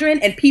children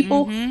and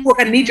people who are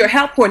going to need your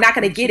help who are not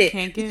going to get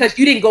it because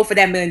you didn't go for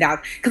that $1 million.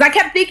 Because I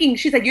kept thinking,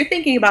 she's like, you're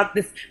thinking about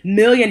this $1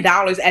 million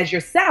as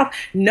yourself.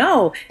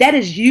 No, that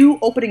is you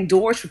opening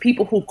doors for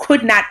people who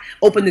could not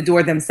open the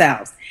door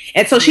themselves.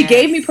 And so she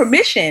gave me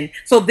permission.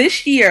 So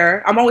this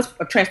year, I'm always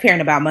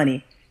transparent about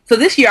money. So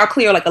this year I'll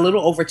clear like a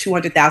little over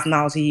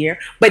 $200,000 a year.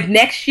 But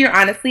next year,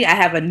 honestly, I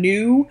have a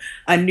new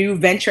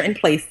venture in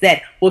place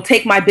that will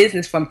take my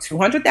business from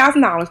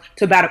 $200,000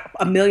 to about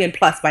 $1 million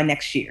plus by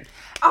next year.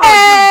 Oh,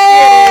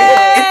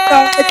 hey!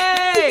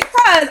 It's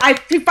because I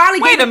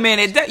finally wait a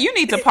minute. You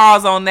need to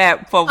pause on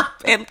that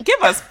and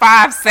give us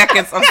 5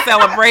 seconds of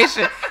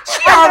celebration.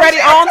 She already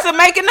on to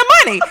making the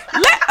money.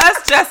 Let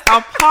us just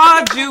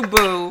applaud you,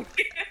 boo.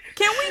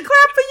 Can we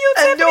clap for you,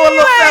 Tiffany? Do a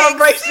little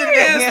celebration.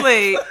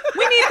 Seriously,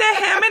 we need the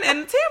Hammond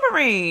and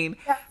tambourine.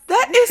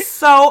 That is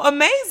so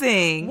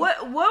amazing.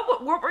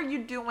 What were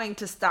you doing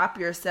to stop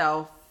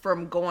yourself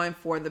from going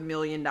for the $1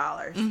 million?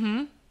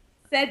 Mm-hmm.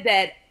 Said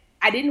that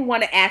I didn't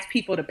want to ask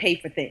people to pay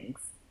for things.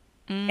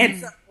 And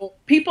so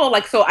people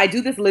so I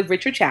do this Live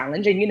Richer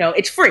challenge, and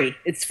it's free.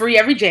 It's free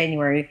every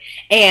January.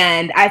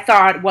 And I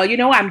thought, well,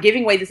 I'm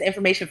giving away this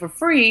information for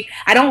free.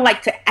 I didn't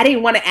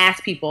want to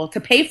ask people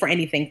to pay for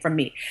anything from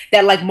me.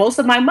 That most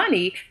of my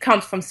money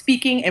comes from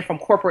speaking and from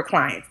corporate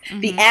clients. Mm-hmm.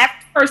 The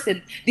average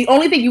person, the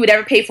only thing you would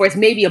ever pay for is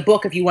maybe a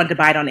book if you wanted to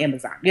buy it on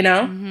Amazon,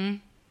 Mm-hmm.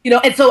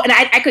 And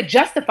I could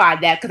justify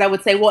that because I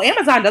would say, well,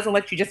 Amazon doesn't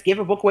let you just give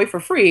a book away for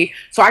free,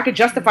 so I could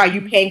justify you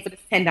paying for this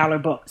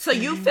 $10 book. So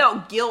you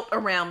felt guilt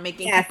around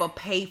making people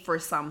pay for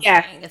something.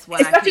 Yes. Is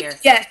what I hear.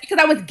 Yes, because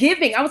I was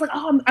giving. I was like,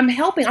 oh, I'm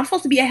helping. I'm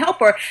supposed to be a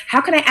helper.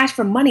 How can I ask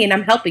for money and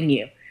I'm helping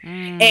you?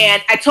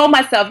 And I told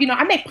myself,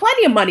 I make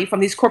plenty of money from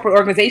these corporate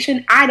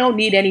organizations. I don't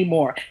need any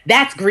more.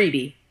 That's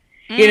greedy,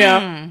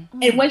 And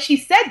when she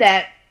said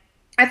that,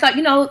 I thought,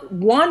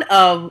 one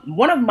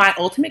of my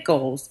ultimate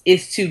goals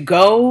is to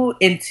go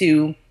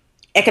into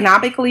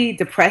economically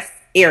depressed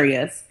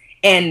areas,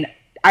 and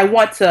I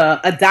want to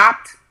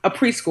adopt a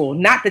preschool,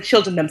 not the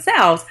children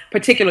themselves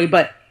particularly,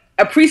 but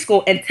a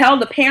preschool, and tell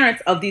the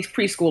parents of these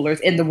preschoolers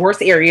in the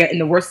worst area, in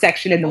the worst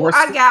section, in the worst.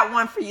 I got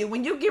one for you.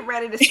 When you get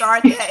ready to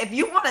start that, if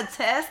you want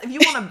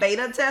to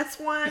beta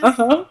test one,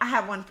 I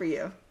have one for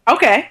you.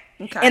 Okay.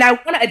 And I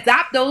want to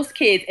adopt those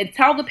kids and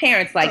tell the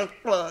parents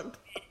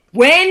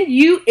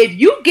if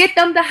you get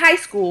them to high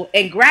school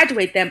and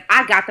graduate them,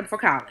 I got them for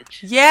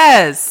college.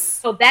 Yes.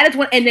 So that is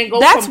what, and then go.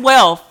 That's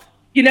wealth.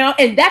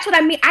 And that's what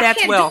I mean. I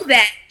can't wealth. do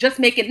that.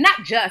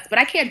 but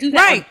I can't do that.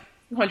 Right.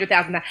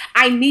 $200,000.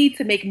 I need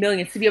to make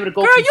millions to be able to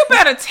go. Girl, you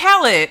better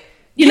tell it.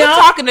 You're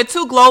talking to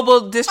two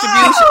global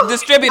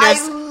distributors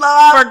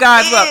for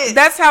God's love.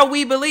 That's how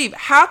we believe.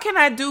 How can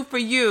I do for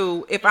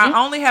you if I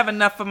only have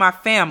enough for my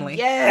family?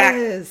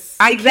 Yes.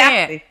 I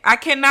can't. I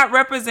cannot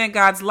represent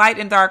God's light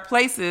in dark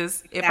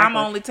places if I'm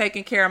only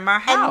taking care of my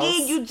house. And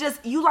then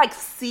you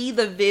see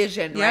the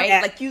vision, right?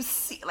 Yeah. You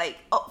see,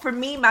 for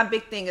me, my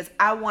big thing is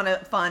I want to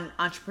fund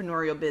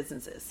entrepreneurial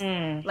businesses.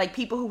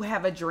 People who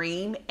have a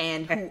dream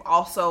and who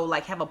also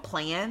have a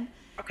plan.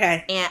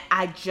 Okay. And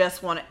I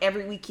just want to,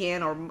 every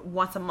weekend or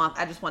once a month,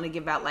 I just want to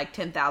give out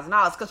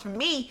 $10,000. Because for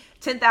me,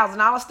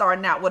 $10,000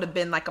 starting out would have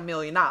been $1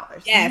 million.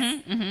 Yes.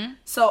 Mm-hmm. Mm-hmm.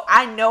 So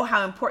I know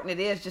how important it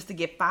is just to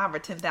get $5,000 or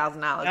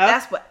 $10,000.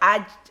 That's what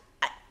I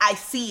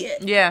see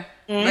it. Yeah.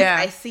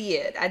 I see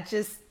it. I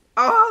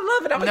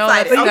love it. I'm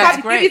excited. But you have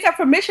to give yourself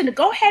permission to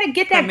go ahead and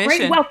get that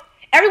great wealth.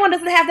 Everyone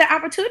doesn't have that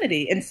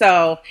opportunity. And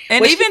so,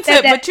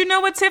 but you know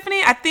what,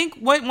 Tiffany? I think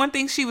one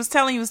thing she was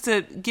telling you was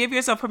to give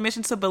yourself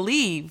permission to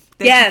believe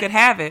that you could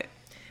have it.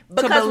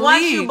 Because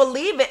once you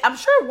believe it, I'm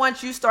sure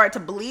once you start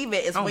to believe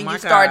it is when you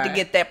start to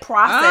get that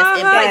process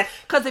in place.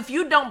 Because if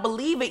you don't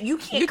believe it, you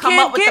can't come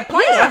up with the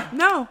plan. Yeah,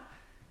 no.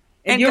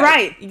 And you're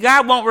right.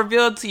 God won't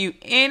reveal to you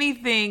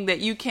anything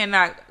that you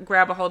cannot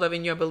grab a hold of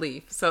in your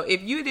belief. So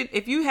if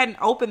you hadn't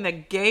opened the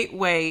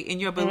gateway in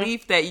your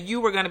belief that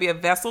you were going to be a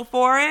vessel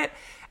for it,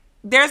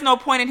 there's no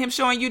point in him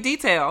showing you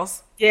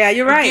details. Yeah,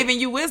 you're right. Giving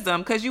you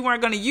wisdom because you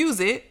weren't going to use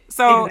it.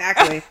 So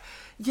exactly.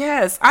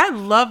 Yes, I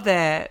love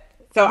that.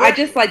 So I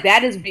just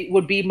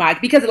would be my,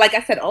 because like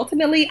I said,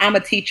 ultimately I'm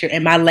a teacher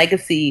and my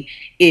legacy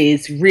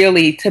is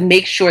really to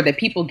make sure that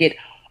people get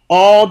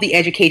all the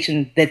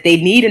education that they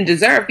need and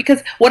deserve.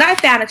 Because what I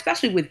found,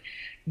 especially with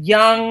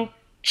young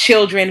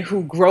children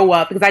who grow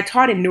up, because I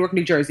taught in Newark,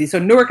 New Jersey. So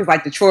Newark is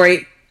like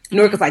Detroit.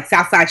 Newark is like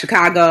Southside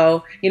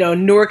Chicago.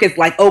 Newark is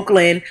like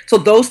Oakland. So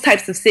those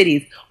types of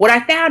cities. What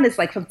I found is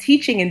like from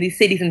teaching in these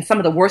cities in some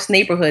of the worst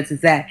neighborhoods is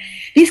that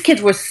these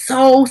kids were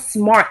so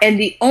smart, and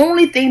the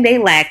only thing they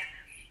lacked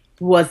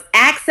was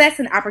access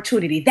and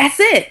opportunity. That's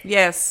it.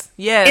 Yes.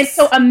 And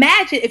so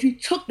imagine if you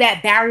took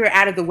that barrier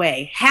out of the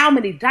way, how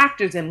many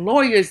doctors and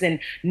lawyers and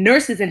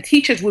nurses and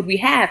teachers would we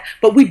have?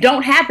 But we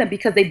don't have them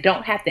because they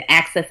don't have the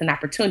access and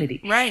opportunity.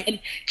 Right.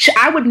 And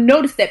I would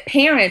notice that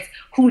parents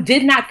who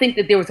did not think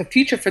that there was a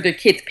future for their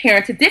kids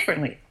parented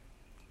differently.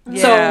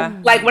 Yeah.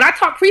 So, like, when I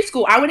taught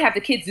preschool, I would have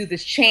the kids do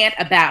this chant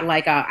about,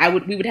 like,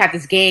 we would have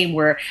this game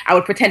where I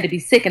would pretend to be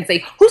sick and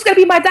say, who's going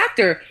to be my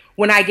doctor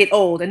when I get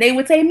old? And they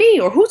would say me,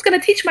 or who's going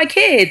to teach my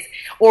kids,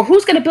 or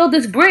who's going to build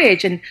this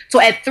bridge? And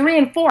so at 3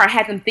 and 4, I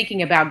had them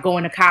thinking about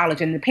going to college,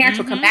 and the parents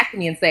would come back to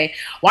me and say,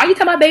 why are you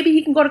telling my baby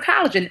he can go to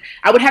college? And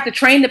I would have to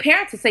train the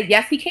parents to say,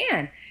 yes, he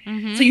can.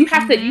 So you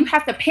have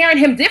to parent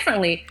him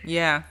differently.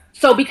 Yeah.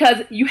 So because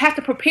you have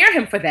to prepare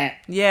him for that.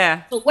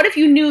 Yeah. So what if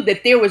you knew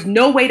that there was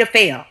no way to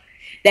fail?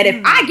 That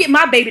if I get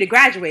my baby to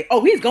graduate,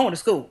 he's going to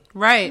school.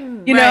 Right.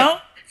 You know?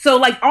 So,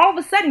 like, all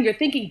of a sudden, you're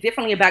thinking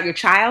differently about your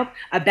child,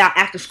 about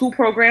after-school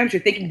programs.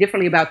 You're thinking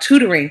differently about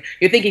tutoring.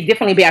 You're thinking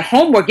differently about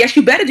homework. Yes,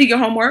 you better do your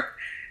homework.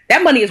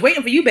 That money is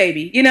waiting for you,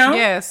 baby,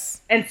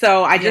 Yes. And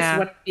so I just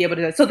want to be able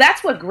to... So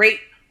that's what great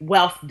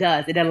wealth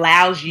does. It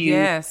allows you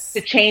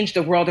to change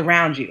the world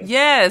around you.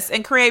 Yes,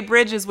 and create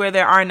bridges where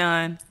there are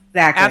none.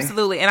 Exactly.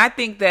 Absolutely. And I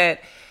think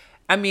that...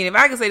 if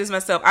I can say this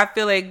myself, I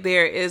feel like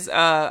there is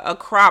a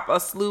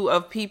slew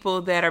of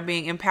people that are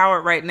being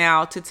empowered right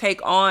now to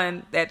take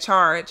on that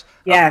charge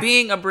of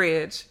being a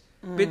bridge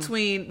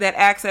between that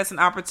access and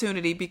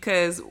opportunity,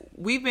 because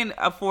we've been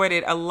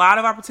afforded a lot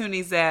of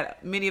opportunities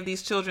that many of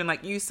these children,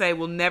 like you say,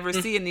 will never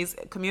see in these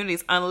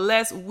communities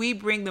unless we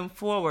bring them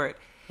forward.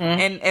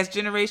 And as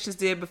generations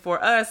did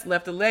before us,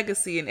 left a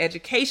legacy in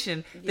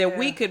education that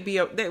we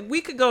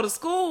could go to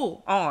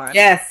school on.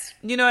 Yes.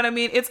 You know what I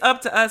mean? It's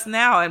up to us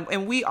now,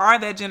 and we are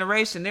that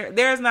generation.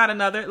 There's not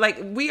another. Like,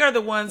 we are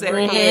the ones that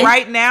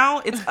right now,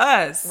 it's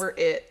us. We're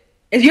it.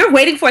 If you're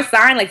waiting for a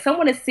sign, like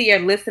someone is here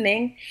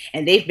listening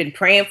and they've been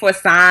praying for a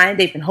sign,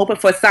 they've been hoping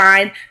for a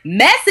sign,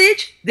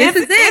 message, this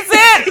is it. This is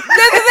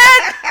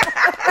it.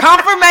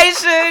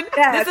 Confirmation.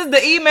 Yes. This is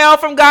the email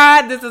from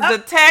God. This is the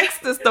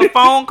text. This is the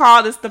phone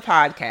call. This is the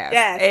podcast.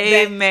 Yes.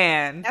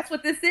 Amen. That's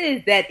what this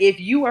is. That if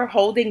you are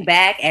holding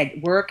back at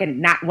work and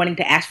not wanting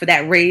to ask for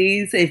that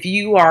raise, if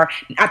you are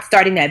not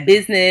starting that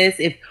business,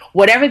 if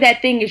whatever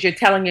that thing is you're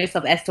telling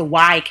yourself as to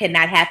why it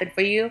cannot happen for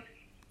you,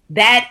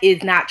 that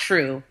is not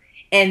true.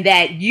 And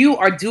that you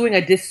are doing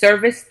a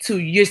disservice to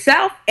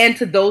yourself and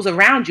to those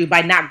around you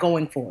by not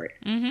going for it.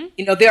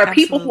 There are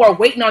people who are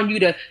waiting on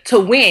you to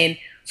win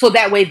so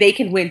that way they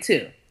can win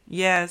too.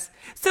 Yes.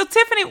 So,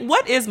 Tiffany,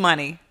 what is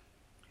money?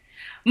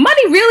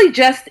 Money really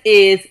just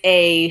is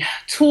a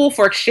tool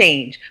for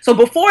exchange. So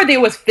before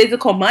there was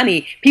physical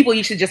money, people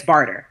used to just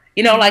barter.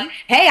 Like,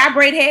 hey, I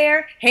braid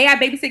hair. Hey, I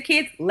babysit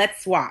kids.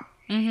 Let's swap.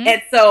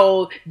 And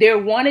so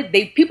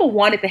people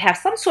wanted to have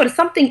some sort of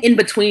something in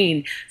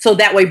between, so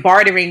that way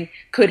bartering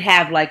could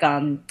have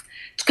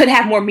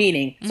more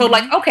meaning. So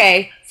like,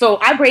 okay, so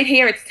I braid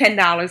hair, it's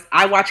 $10.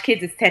 I watch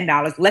kids, it's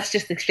 $10. Let's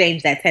just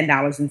exchange that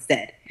 $10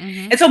 instead.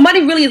 And so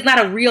money really is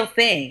not a real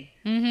thing.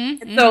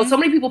 And so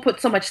many people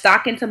put so much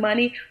stock into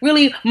money.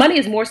 Really, money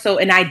is more so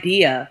an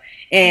idea.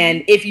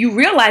 And if you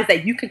realize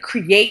that you can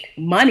create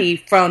money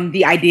from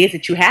the ideas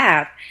that you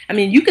have,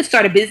 you could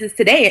start a business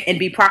today and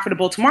be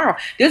profitable tomorrow.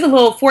 There's a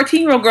little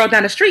 14-year-old girl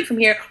down the street from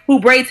here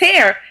who braids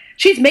hair.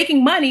 She's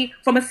making money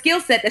from a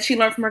skill set that she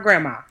learned from her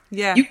grandma.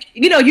 Yeah.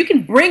 You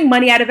can bring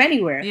money out of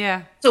anywhere.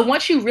 Yeah. So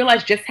once you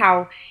realize just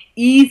how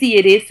easy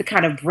it is to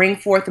kind of bring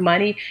forth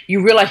money,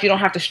 you realize you don't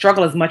have to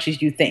struggle as much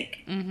as you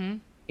think.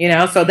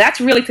 So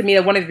that's really, to me,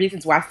 one of the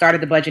reasons why I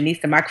started the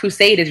Budgetnista. My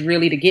crusade is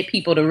really to get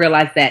people to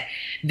realize that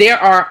there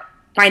are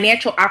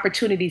financial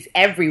opportunities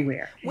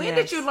everywhere. When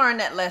did you learn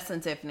that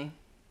lesson, Tiffany?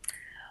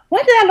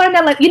 When did I learn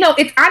that lesson?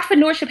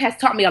 Entrepreneurship has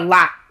taught me a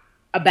lot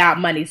about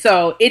money.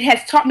 So it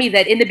has taught me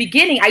that in the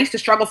beginning, I used to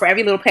struggle for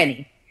every little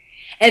penny.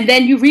 And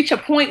then you reach a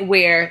point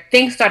where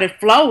things started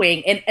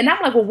flowing. And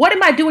I'm like, well, what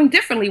am I doing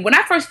differently? When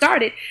I first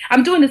started,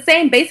 I'm doing the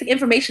same basic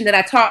information that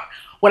I taught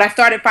when I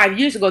started 5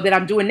 years ago that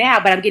I'm doing now,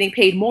 but I'm getting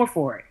paid more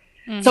for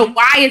it. So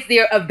why is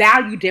there a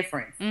value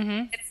difference?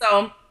 And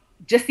so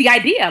just the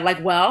idea,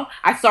 like, well,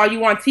 I saw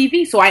you on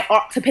TV, so I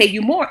ought to pay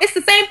you more. It's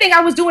the same thing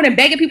I was doing and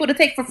begging people to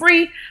take for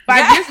free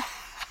 5 years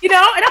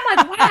ago. And I'm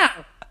like, wow,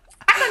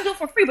 I couldn't do it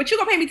for free, but you're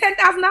going to pay me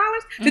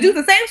 $10,000 to do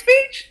the same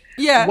speech?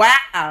 Yeah.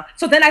 Wow.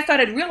 So then I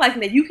started realizing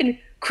that you can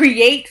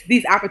create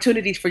these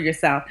opportunities for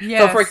yourself.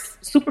 Yes. So for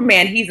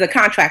Superman, he's a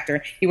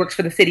contractor. He works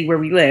for the city where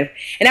we live.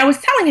 And I was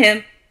telling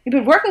him, you've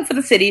been working for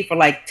the city for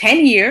like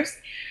 10 years.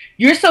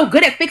 You're so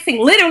good at fixing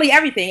literally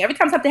everything. Every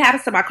time something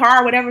happens to my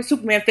car or whatever,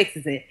 Superman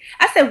fixes it.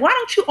 I said, why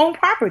don't you own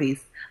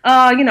properties?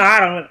 I don't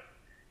know.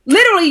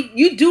 Literally,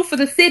 you do for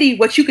the city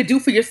what you could do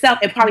for yourself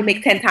and probably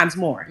make 10 times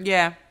more.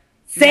 Yeah.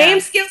 Same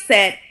skill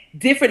set,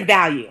 different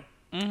value.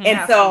 Mm-hmm.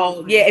 And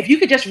so, yeah, if you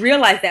could just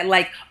realize that,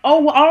 like,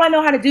 oh, well, all I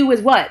know how to do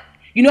is what?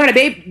 You know how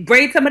to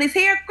braid somebody's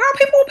hair? Girl,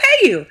 people will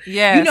pay you.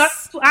 Yes. You know how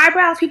to do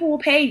eyebrows? People will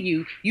pay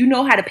you. You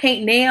know how to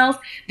paint nails?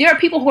 There are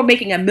people who are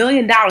making $1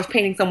 million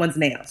painting someone's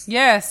nails.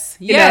 Yes.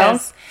 You know?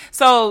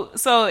 So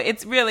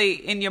it's really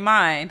in your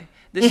mind.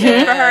 The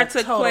shift for her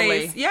took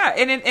place. Yeah,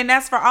 and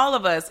that's for all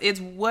of us. It's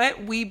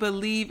what we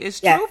believe is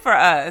true for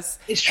us.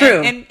 It's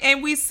true.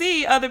 And we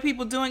see other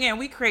people doing it, and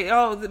we create,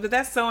 but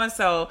that's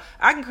so-and-so.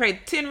 I can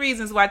create 10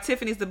 reasons why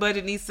Tiffany's the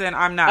Budgetnista and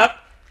I'm not.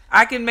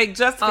 I can make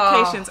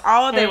justifications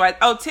all day. Like,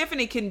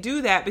 Tiffany can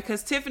do that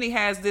because Tiffany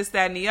has this,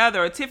 that, and the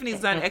other. Or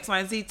Tiffany's done X, Y,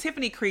 and Z.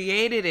 Tiffany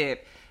created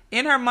it.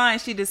 In her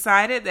mind, she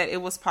decided that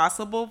it was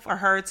possible for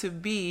her to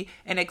be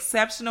an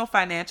exceptional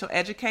financial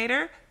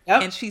educator.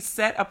 And she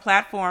set a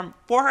platform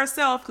for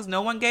herself because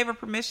no one gave her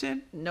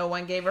permission.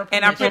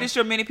 And I'm pretty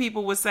sure many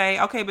people would say,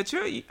 okay, but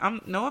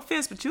I'm no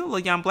offense, but you're a little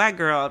young black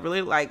girl.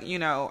 Really, like,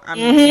 hold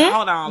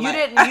on.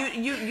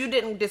 You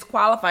didn't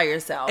disqualify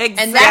yourself.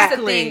 Exactly. And that's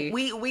the thing.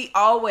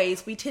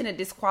 We tend to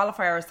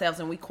disqualify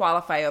ourselves and we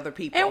qualify other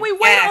people. And we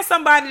wait on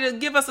somebody to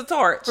give us a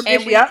torch.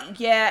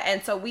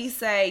 And so we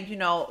say, you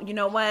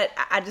know what?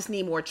 I just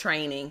need more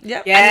training.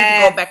 Yep. I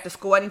need to go back to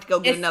school. I need to go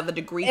get another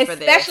degree for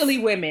this. Especially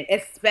women.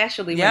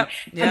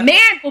 A man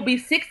will be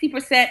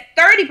 60%,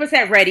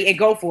 30% ready and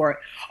go for it.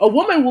 A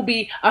woman will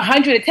be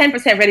 110%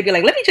 ready to be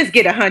like, let me just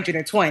get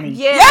 120.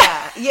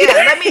 Yeah.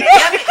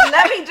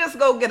 Let me just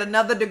go get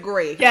another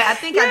degree. Yeah. I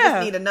think I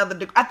just need another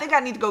degree. I think I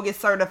need to go get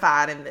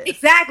certified in this.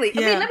 Exactly.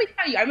 Yeah. I mean, let me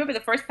tell you, I remember the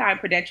first time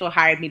Prudential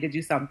hired me to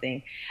do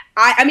something.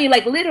 I mean,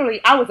 like literally,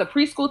 I was a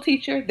preschool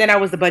teacher, then I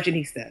was the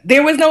Budgetnista.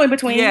 There was no in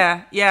between.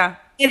 Yeah.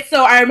 And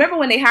so I remember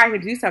when they hired me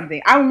to do something,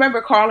 I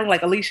remember calling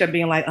like Alicia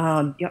being like,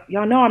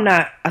 y'all know I'm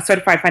not a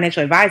certified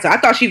financial advisor. I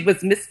thought she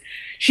was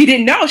she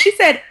didn't know. She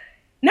said,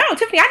 no,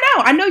 Tiffany,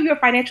 I know you're a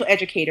financial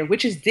educator,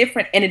 which is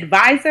different. An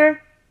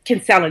advisor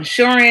can sell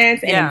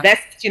insurance and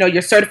invest,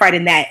 you're certified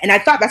in that. And I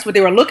thought that's what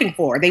they were looking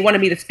for. They wanted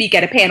me to speak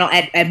at a panel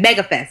at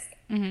MegaFest.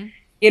 Mm-hmm.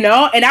 And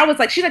I was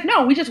like, she's like,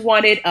 no, we just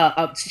wanted,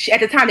 at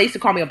the time they used to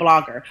call me a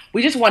blogger.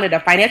 We just wanted a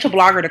financial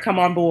blogger to come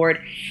on board.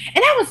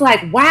 And I was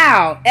like,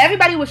 wow,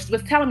 everybody was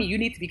telling me you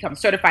need to become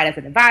certified as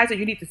an advisor.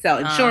 You need to sell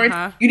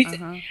insurance. You need to,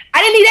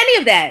 I didn't need any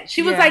of that.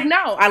 She was like,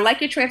 no, I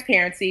like your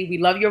transparency. We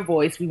love your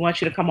voice. We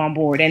want you to come on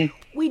board. And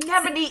we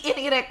never need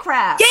any of that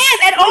crap. Yes,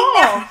 at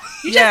all.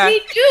 You just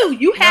need you.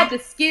 You have the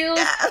skills.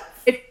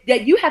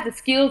 That you have the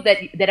skills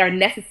that are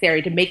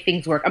necessary to make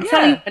things work. I'm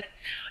telling you,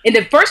 in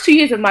the first 2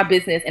 years of my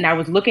business, and I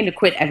was looking to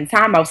quit at the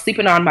time, I was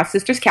sleeping on my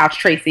sister's couch,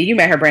 Tracy. You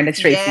met her, Brandon,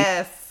 Tracy.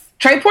 Yes.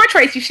 Poor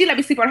Tracy, she let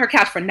me sleep on her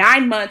couch for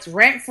 9 months,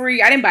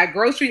 rent-free. I didn't buy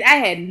groceries. I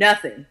had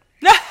nothing.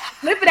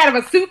 Living out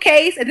of a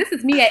suitcase, and this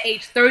is me at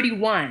age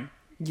 31.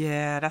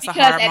 Yeah, that's a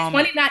hard moment. Because at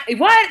 29, it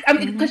was. I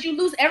mean, because you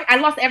lose I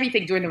lost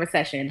everything during the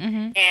recession.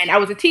 And I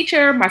was a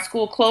teacher. My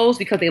school closed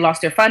because they lost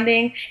their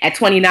funding at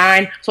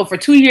 29. So for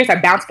 2 years, I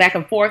bounced back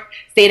and forth,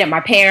 stayed at my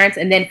parents.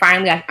 And then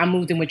finally, I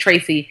moved in with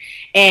Tracy.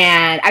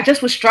 And I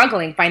just was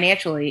struggling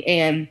financially.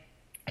 And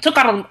I took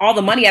out all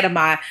the money out of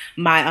my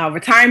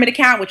retirement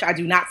account, which I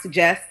do not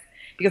suggest,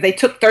 because they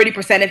took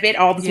 30% of it,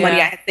 all this money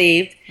I had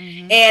saved.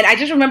 And I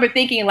just remember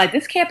thinking, like,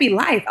 this can't be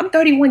life. I'm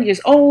 31 years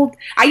old.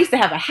 I used to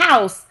have a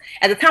house.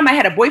 At the time, I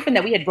had a boyfriend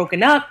that we had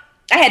broken up.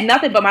 I had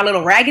nothing but my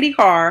little raggedy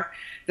car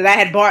that I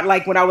had bought,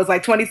 like, when I was,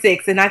 like,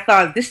 26. And I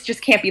thought, this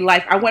just can't be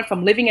life. I went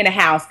from living in a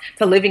house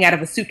to living out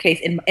of a suitcase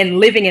and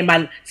living in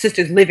my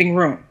sister's living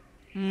room.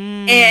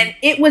 And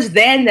it was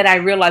then that I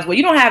realized, well,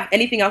 you don't have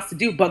anything else to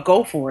do but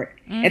go for it.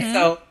 And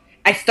so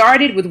I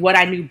started with what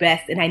I knew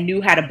best, and I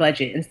knew how to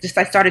budget. And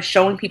I started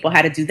showing people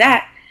how to do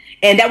that.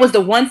 And that was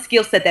the one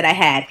skill set that I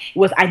had.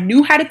 Was I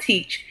knew how to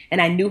teach, and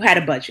I knew how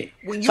to budget.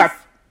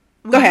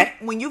 Go ahead.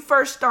 When you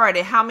first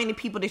started, how many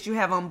people did you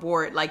have on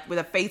board, like with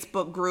a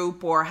Facebook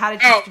group, or how did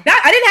you? I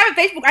didn't have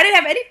a Facebook. I didn't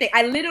have anything.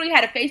 I literally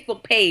had a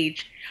Facebook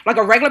page, like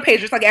a regular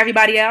page, just like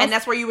everybody else. And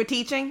that's where you were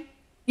teaching?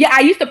 Yeah, I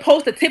used to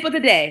post a tip of the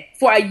day.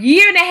 For a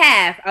year and a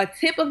half, a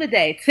tip of the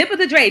day. Tip of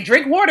the day.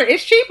 Drink water.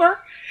 It's cheaper.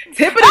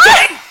 Tip of the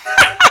day.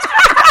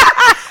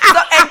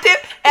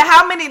 And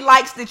how many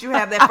likes did you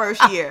have that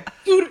first year?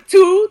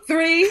 2,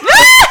 3.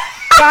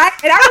 Right?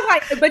 And I was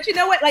like, but you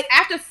know what? Like,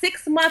 after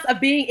 6 months of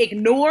being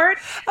ignored,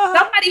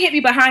 somebody hit me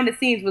behind the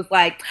scenes, was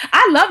like,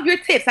 I love your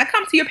tips. I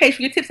come to your page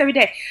for your tips every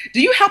day.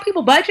 Do you help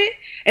people budget?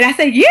 And I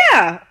said,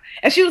 yeah.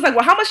 And she was like,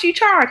 well, how much do you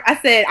charge? I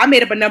said, I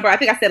made up a number. I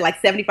think I said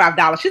like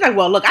 $75. She's like,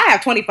 well, look, I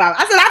have 25.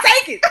 I said, I'll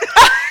take it.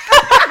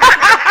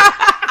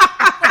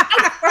 I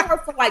worked for her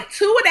for like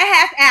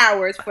 2.5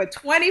 hours for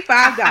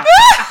 $25.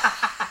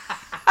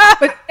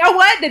 But you know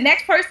what? The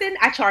next person,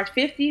 I charged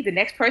 $50. The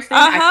next person,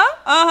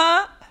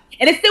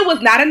 and it still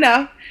was not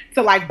enough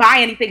to like buy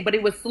anything, but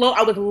it was slow.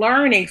 I was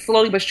learning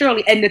slowly but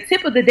surely. And the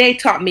tip of the day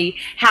taught me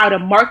how to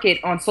market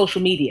on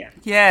social media.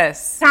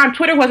 Yes.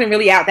 Twitter wasn't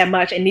really out that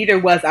much, and neither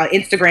was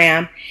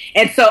Instagram.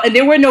 And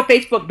there were no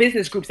Facebook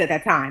business groups at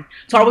that time.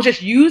 So I was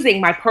just using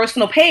my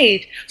personal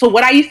page. So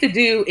what I used to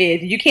do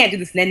is, you can't do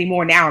this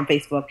anymore now on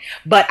Facebook,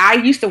 but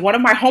one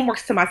of my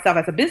homeworks to myself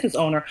as a business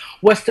owner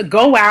was to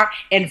go out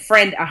and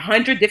friend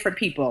 100 different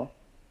people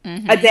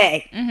a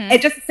day,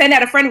 and just send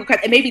out a friend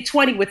request, and maybe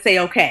 20 would say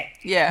okay.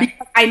 Yeah.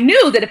 Because I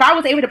knew that if I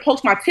was able to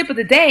post my tip of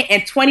the day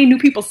and 20 new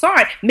people saw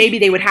it, maybe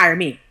they would hire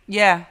me.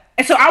 Yeah.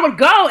 And so I would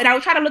go and I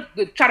would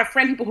try to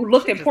friend people who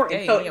looked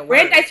important. So if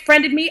Brandeis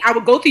friended me, I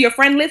would go to your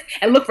friend list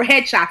and look for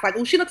headshots. Like,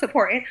 oh, she looks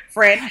important,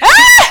 friend.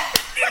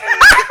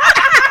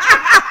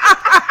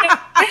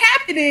 What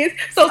happened is,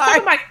 some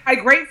of my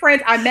great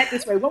friends I met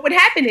this way, what would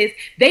happen is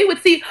they would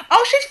see,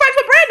 oh, she's friends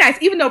with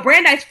Brandeis, even though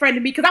Brandeis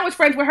friended me because I was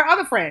friends with her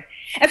other friend.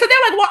 And so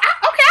they're like, well,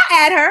 I'll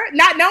add her,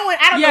 not knowing,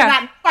 I don't know,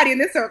 not nobody in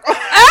this circle.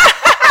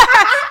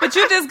 But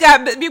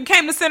you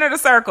came the center of the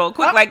circle,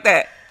 quick like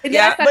that. And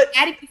then I started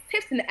adding these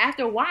tips, and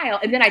after a while,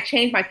 and then I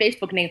changed my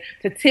Facebook name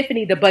to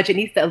Tiffany the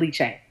Budgetnista Alice.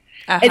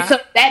 And so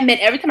that meant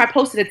every time I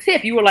posted a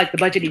tip, you were like the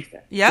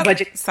Budgetnista. Yeah,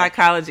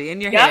 psychology in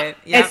your head.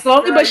 Yep. And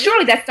slowly but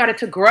surely that started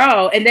to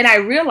grow. And then I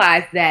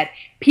realized that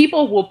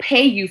people will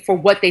pay you for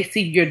what they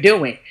see you're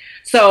doing.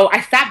 So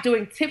I stopped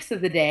doing tips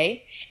of the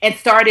day and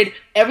started,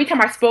 every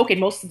time I spoke, and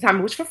most of the time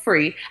it was for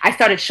free, I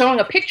started showing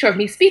a picture of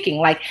me speaking.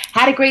 Like,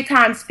 had a great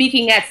time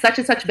speaking at such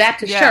and such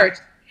Baptist church.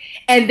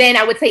 And then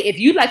I would say, if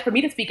you'd like for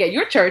me to speak at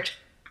your church,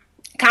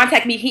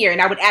 contact me here.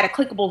 And I would add a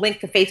clickable link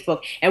to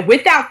Facebook. And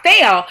without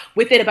fail,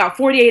 within about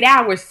 48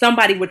 hours,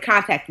 somebody would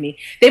contact me.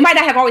 They might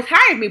not have always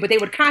hired me, but they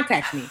would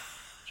contact me.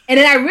 And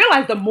then I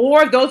realized the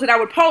more of those that I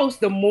would post,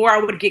 the more I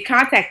would get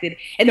contacted,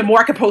 and the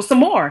more I could post some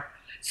more.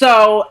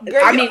 So,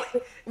 Girl,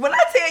 when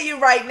I tell you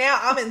right now,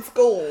 I'm in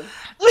school.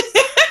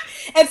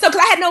 And so,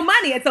 because I had no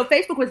money, and so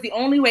Facebook was the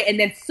only way. And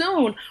then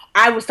soon,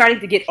 I was starting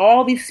to get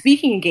all these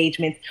speaking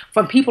engagements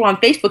from people on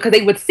Facebook, because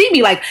they would see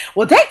me like,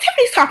 well, dang,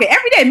 Tiffany's talking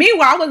every day.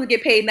 Meanwhile, I wasn't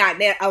getting paid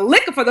not a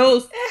lick for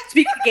those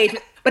speaking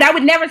engagements. But I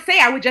would never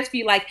say. I would just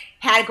be like,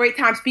 had a great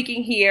time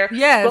speaking here.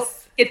 Yes. Well,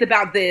 it's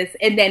about this,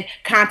 and then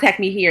contact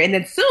me here. And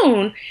then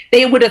soon,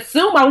 they would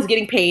assume I was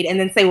getting paid, and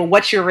then say, well,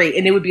 what's your rate?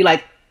 And it would be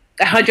like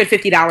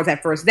 $150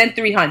 at first, then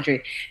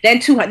 $300, then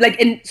 $200.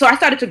 And so I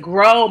started to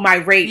grow my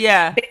rate.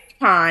 Yeah.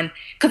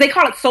 Because they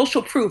call it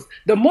social proof.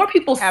 The more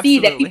people see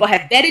that people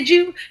have vetted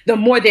you, the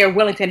more they're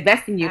willing to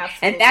invest in you.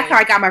 Absolutely. And that's how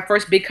I got my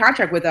first big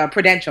contract with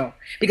Prudential,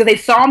 because they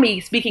saw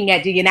me speaking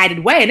at the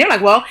United Way, and they're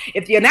like, well,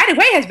 if the United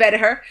Way has vetted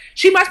her,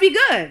 she must be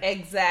good.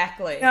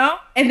 Exactly. You know?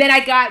 And then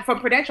I got, from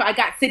Prudential, I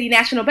got City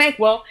National Bank.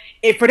 Well,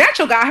 if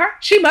Prudential got her,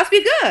 she must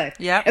be good.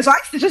 Yeah. And so I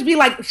used to just be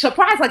like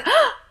surprised, like,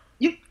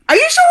 are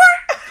you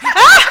sure?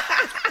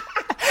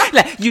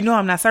 Like,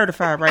 I'm not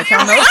certified, right? So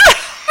I know.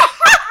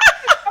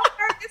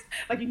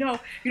 Like,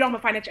 I'm a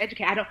financial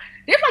educator.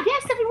 They're like,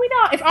 yes, Tiffany, we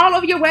know. It's all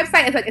over your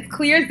website. It's like, it's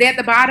clear as day at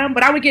the bottom.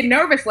 But I would get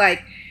nervous,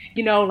 like,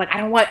 I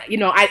don't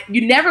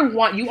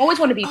want, you always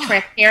want to be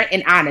transparent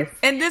and honest.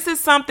 And this is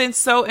something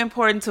so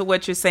important to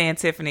what you're saying,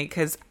 Tiffany,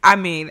 because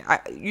I'm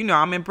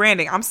in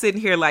branding. I'm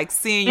sitting here like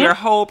seeing your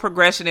whole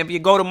progression of your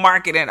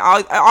go-to-market and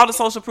all the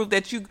social proof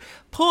that you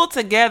pulled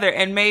together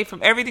and made from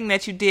everything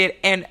that you did.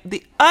 And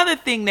the other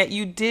thing that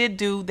you did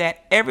do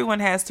that everyone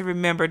has to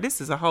remember,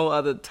 this is a whole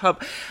other tough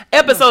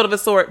episode of a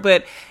sort,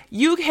 but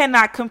you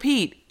cannot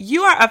compete.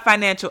 You are a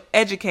financial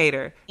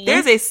educator. Mm-hmm.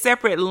 There's a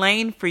separate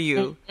lane for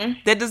you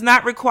that does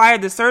not require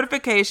the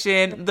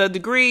certification, the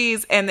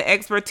degrees, and the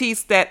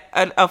expertise that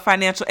a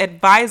financial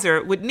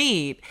advisor would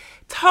need.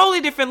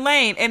 Totally different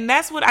lane. And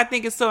that's what I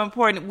think is so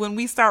important when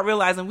we start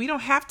realizing we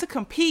don't have to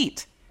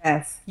compete.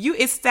 Yes. You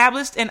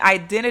established an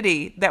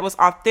identity that was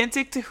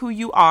authentic to who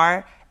you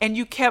are, and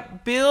you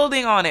kept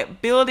building on it.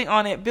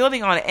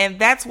 And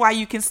that's why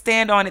you can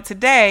stand on it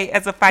today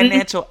as a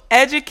financial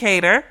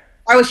educator.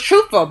 I was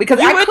truthful, because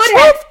I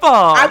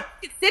was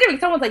considering,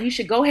 someone's like, you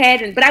should go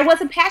ahead, but I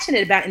wasn't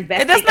passionate about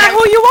investing. And that's not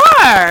who you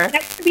are.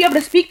 I to be able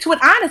to speak to it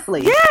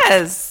honestly.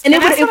 Yes. And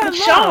it would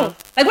show.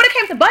 Like, when it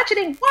came to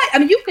budgeting, what? I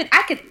mean,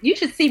 you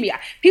should see me.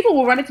 People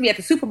will run into me at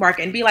the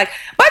supermarket and be like,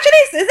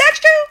 Budgetnista, is that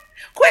true?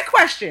 Quick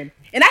question.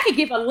 And I could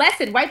give a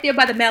lesson right there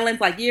by the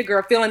melons, like, yeah,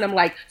 girl, feeling them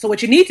like, so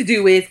what you need to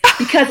do is,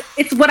 because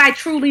it's what I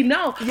truly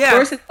know,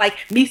 versus like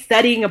me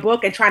studying a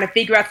book and trying to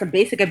figure out some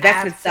basic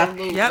investment stuff.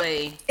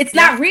 Yep. It's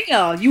not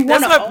real.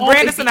 That's what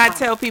Brandis and I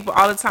tell people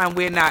all the time.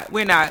 We're not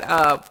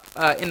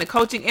in the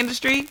coaching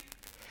industry.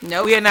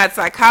 No, we are not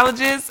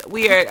psychologists.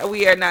 We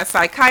are not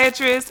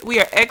psychiatrists. We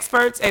are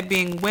experts at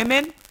being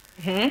women.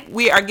 Mm-hmm.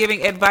 We are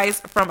giving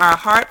advice from our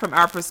heart, from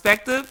our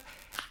perspective.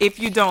 If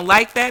you don't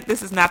like that,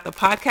 this is not the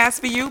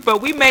podcast for you.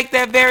 But we make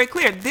that very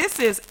clear. This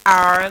is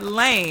our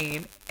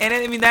lane. And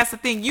I mean, that's the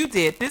thing you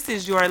did. This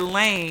is your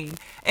lane.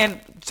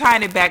 And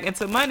tying it back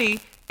into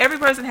money, every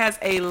person has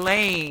a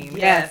lane.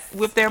 Yes.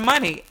 With their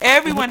money.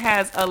 Everyone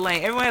has a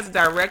lane. Everyone has a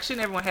direction.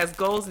 Everyone has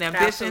goals and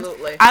ambitions.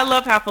 Absolutely. I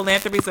love how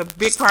philanthropy is a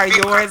big part of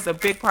yours, a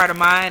big part of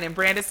mine and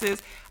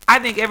Brandis's. I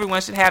think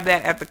everyone should have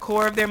that at the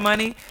core of their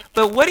money.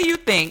 But what do you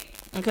think?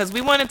 Because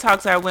we want to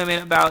talk to our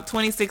women about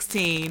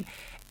 2016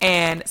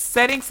 and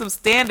setting some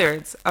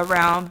standards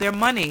around their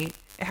money,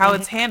 how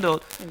it's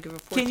handled.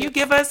 Can you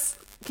give us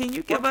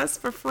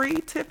for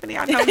free, Tiffany?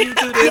 I know you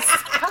do this.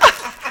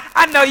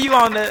 I know you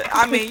on the,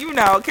 I mean, you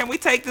know, can we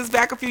take this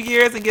back a few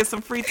years and get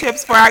some free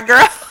tips for our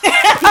girl?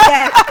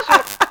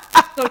 Yeah.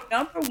 So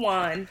number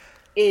one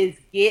is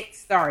get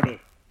started.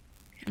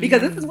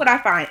 Because this is what I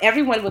find.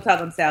 Everyone will tell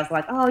themselves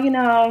like, oh, you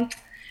know,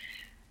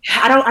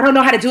 I don't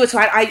know how to do it. So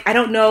I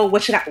don't know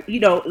what should I, you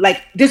know,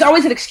 like there's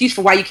always an excuse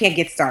for why you can't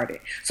get started.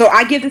 So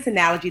I give this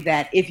analogy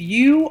that if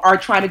you are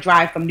trying to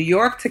drive from New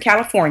York to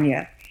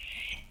California,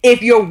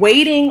 if you're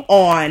waiting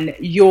on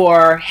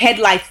your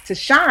headlights to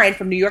shine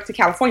from New York to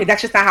California,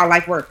 that's just not how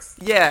life works.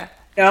 Yeah.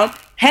 You know?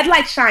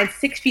 Headlights shine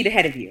 6 feet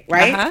ahead of you,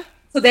 right? Uh-huh.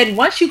 So then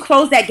once you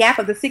close that gap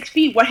of the 6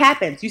 feet, what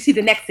happens? You see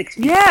the next 6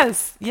 feet.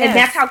 Yes. And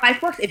that's how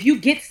life works. If you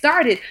get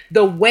started,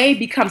 the way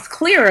becomes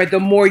clearer the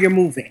more you're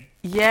moving.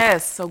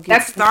 Yes. So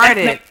get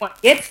started.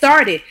 Get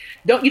started.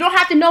 You don't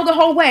have to know the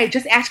whole way.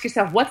 Just ask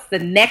yourself, what's the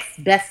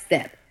next best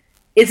step?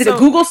 Is it a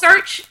Google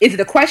search? Is it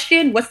a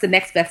question? What's the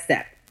next best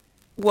step?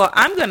 Well,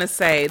 I'm going to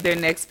say their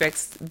next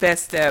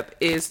best step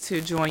is to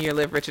join your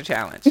Live Richer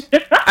Challenge.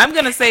 I'm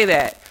going to say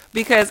that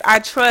because I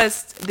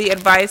trust the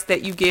advice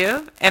that you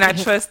give, and I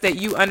trust that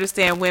you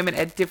understand women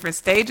at different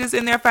stages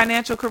in their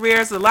financial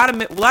careers. A lot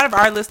of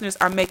our listeners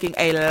are making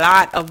a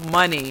lot of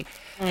money,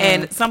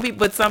 and some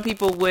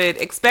people would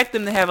expect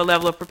them to have a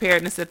level of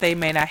preparedness that they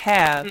may not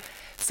have.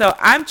 So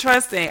I'm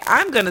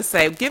going to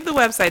say, give the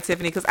website,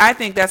 Tiffany, because I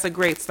think that's a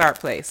great start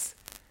place.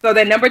 So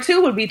then number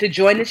 2 would be to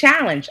join the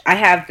challenge. I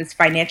have this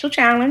financial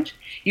challenge.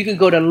 You can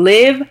go to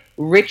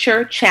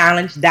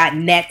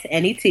livericherchallenge.net,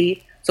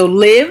 N-E-T. So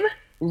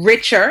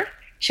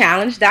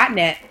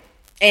livericherchallenge.net.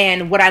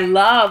 And what I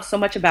love so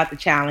much about the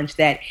challenge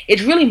that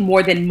it's really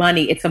more than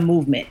money. It's a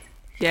movement.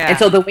 Yeah. And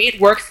so the way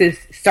it works is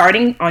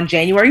starting on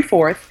January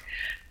 4th,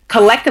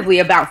 collectively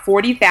about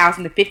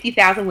 40,000 to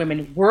 50,000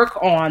 women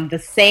work on the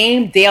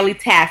same daily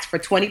task for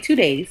 22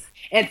 days.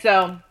 And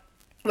so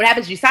what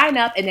happens, you sign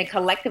up, and then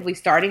collectively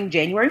starting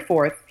January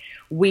 4th,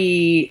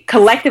 we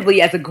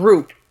collectively as a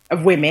group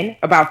of women,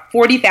 about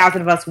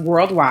 40,000 of us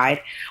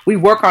worldwide, we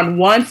work on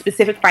one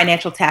specific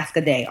financial task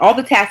a day. All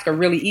the tasks are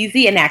really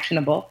easy and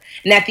actionable.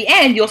 And at the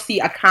end, you'll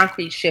see a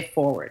concrete shift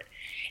forward.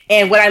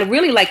 And what I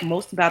really like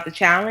most about the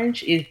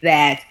challenge is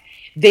that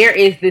there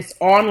is this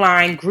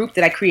online group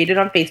that I created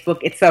on Facebook.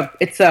 It's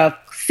a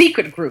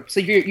secret group.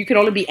 So you can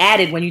only be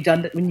added when you've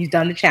done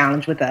the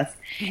challenge with us.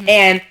 Mm-hmm.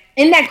 And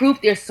in that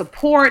group, there's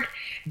support,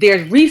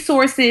 there's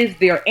resources,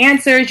 there are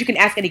answers. You can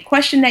ask any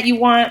question that you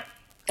want.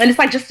 And it's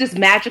like just this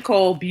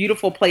magical,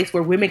 beautiful place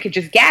where women can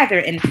just gather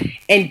and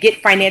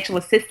get financial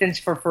assistance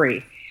for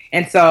free.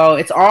 And so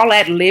it's all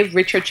at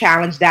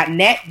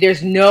livericherchallenge.net.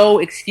 There's no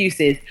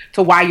excuses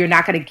to why you're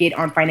not going to get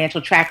on financial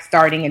track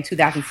starting in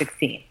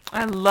 2016.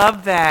 I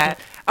love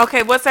that.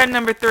 Okay, what's our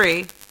number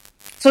 3?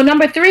 So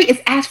number 3 is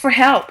ask for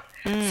help.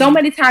 So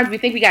many times we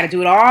think we got to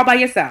do it all by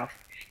yourself.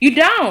 You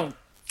don't.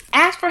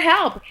 Ask for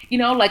help. You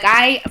know, like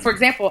for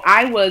example,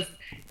 I was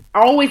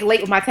always late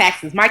with my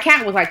taxes. My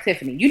accountant was like,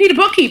 Tiffany, you need a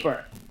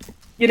bookkeeper.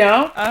 You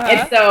know? Uh-huh.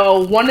 And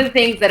so one of the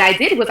things that I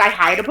did was I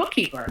hired a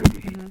bookkeeper.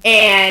 Mm-hmm.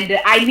 And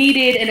I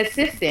needed an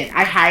assistant.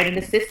 I hired an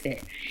assistant.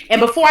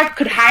 And before I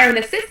could hire an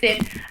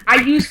assistant,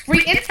 I used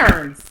free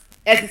interns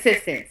as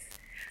assistants.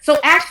 So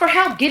ask for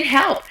help. Get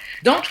help.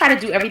 Don't try to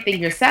do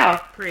everything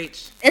yourself.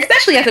 Preach.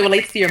 Especially as it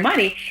relates to your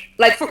money.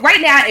 Like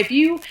right now, if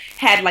you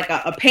had like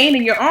a pain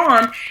in your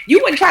arm, you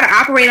wouldn't try to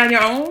operate on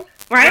your own.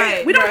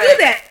 Right? We don't do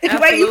that.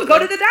 Right? You would go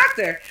to the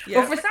doctor.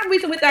 Yeah. But for some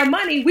reason with our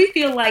money, we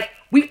feel like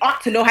we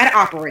ought to know how to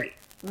operate.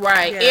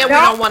 Right. Yeah. And we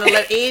don't want to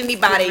let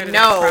anybody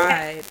know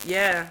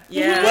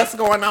what's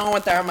going on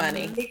with our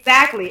money.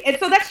 Exactly. And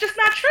so that's just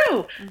not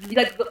true. Mm-hmm.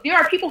 Like, there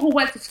are people who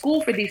went to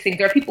school for these things.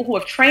 There are people who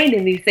have trained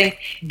in these things.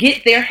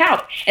 Get their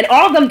help. And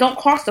all of them don't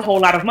cost a whole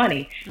lot of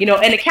money. You know,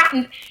 an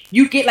accountant,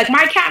 you get, like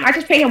my accountant, I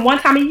just pay him one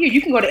time a year. You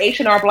can go to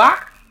H&R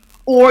Block,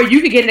 or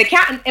you could get an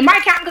accountant. And my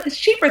accountant is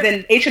cheaper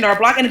than H&R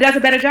Block, and it does a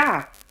better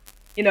job.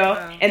 You know?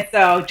 Wow. And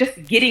so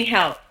just getting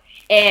help.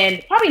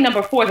 And probably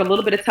number 4 is a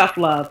little bit of tough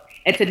love.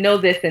 And to know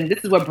this, and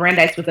this is what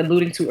Brandeis was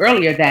alluding to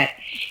earlier, that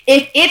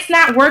if it's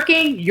not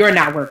working, you're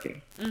not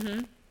working.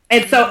 Mm-hmm.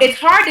 And so it's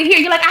hard to hear.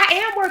 You're like, I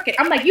am working.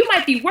 I'm like, you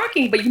might be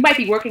working, but you might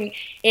be working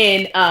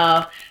in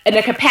a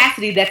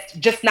capacity that's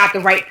just not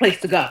the right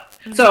place to go.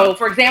 Mm-hmm. So,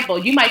 for example,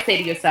 you might say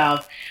to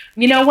yourself,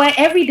 you know what,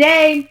 every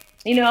day,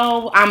 you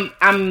know,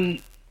 I'm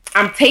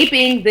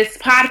taping this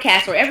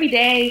podcast, or every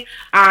day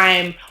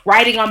I'm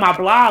writing on my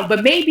blog,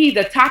 but maybe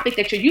the topic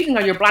that you're using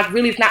on your blog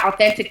really is not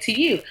authentic to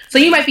you. So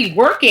you might be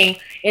working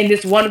in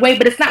this one way,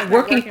 but it's not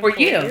working for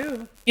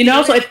you. You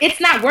know, so if it's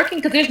not working,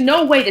 because there's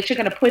no way that you're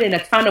going to put in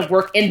a ton of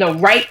work in the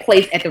right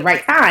place at the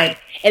right time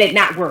and it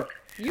not work.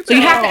 So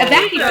you have to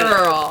evaluate.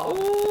 Girl,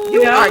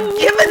 you are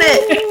giving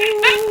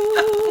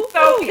it.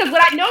 So because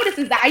what I noticed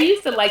is that I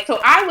used to so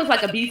I was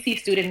like a BC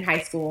student in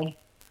high school.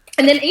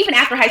 And then even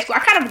after high school, I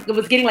kind of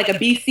was getting like a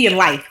BC in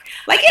life.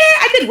 Like, yeah,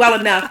 I did well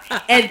enough.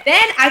 And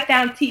then I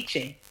found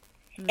teaching.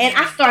 And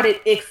I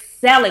started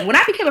excelling. When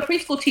I became a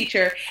preschool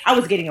teacher, I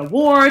was getting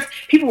awards.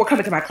 People were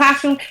coming to my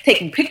classroom,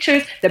 taking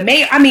pictures.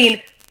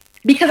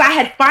 Because I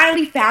had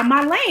finally found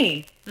my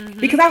lane.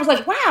 Because I was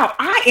like, wow,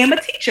 I am a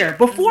teacher.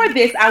 Before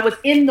this, I was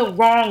in the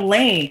wrong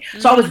lane.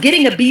 So I was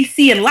getting a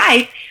BC in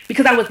life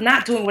because I was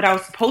not doing what I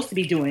was supposed to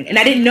be doing. And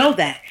I didn't know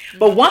that.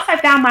 But once I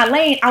found my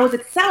lane, I was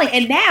excelling.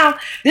 And now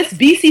this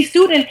BC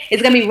student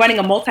is going to be running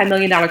a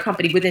multi-million-dollar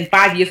company within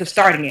 5 years of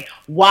starting it.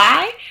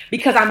 Why?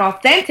 Because I'm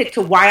authentic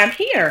to why I'm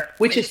here,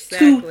 which is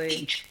to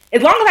teach.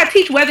 As long as I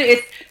teach, whether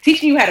it's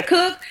teaching you how to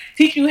cook,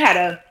 teaching you how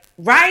to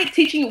write,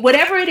 teaching,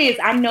 whatever it is,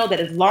 I know that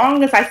as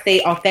long as I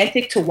stay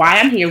authentic to why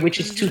I'm here, which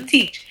is to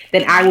teach,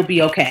 then I will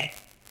be okay.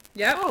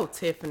 Yep. Oh,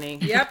 Tiffany.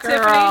 Yep, girl.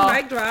 Tiffany,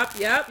 mic drop.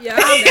 Yep.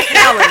 I'm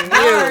telling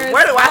you.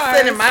 Where do I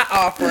send in my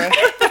offering?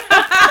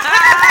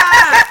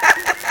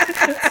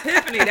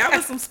 Tiffany, that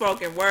was some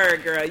spoken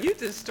word, girl. You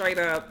just straight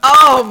up.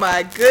 Oh,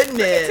 my goodness.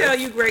 Let me tell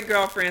you, great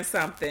girlfriend,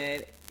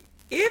 something.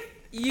 If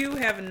you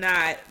have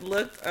not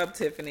looked up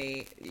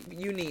Tiffany,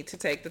 you need to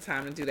take the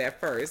time to do that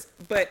first.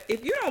 But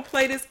if you don't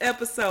play this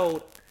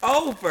episode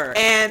over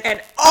and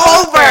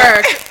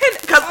over,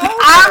 because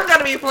I'm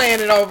gonna be playing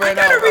it over and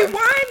over. I gotta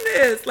rewind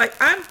this. Like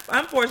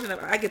I'm fortunate.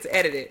 I get to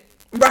edit it.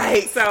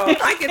 Right. So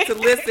I get to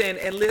listen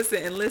and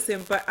listen and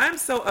listen. But I'm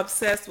so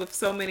obsessed with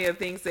so many of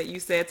the things that you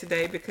said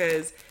today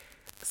because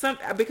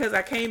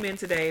I came in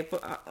today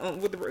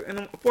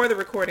for the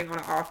recording on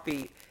an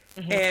offbeat.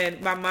 And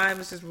my mind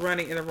was just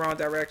running in the wrong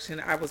direction.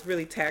 I was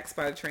really taxed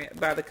by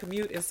the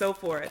commute and so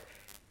forth.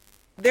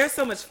 There's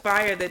so much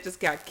fire that just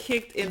got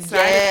kicked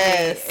inside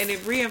of me, and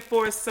it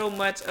reinforced so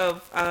much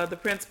of the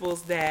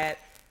principles that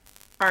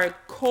are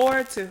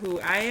core to who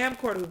I am,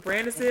 core to who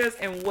Brandis is,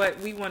 and what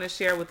we want to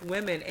share with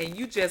women. And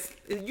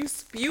you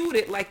spewed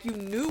it like you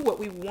knew what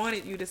we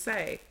wanted you to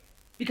say.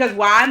 Because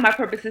why? My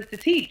purpose is to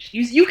teach.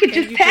 You could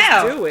just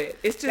tell. Just do it.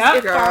 It's just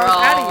it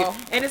falls out of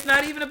you. And it's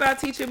not even about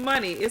teaching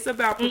money. It's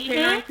about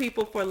preparing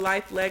people for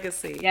life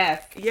legacy.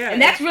 Yes. Yeah. And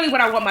that's really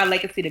what I want my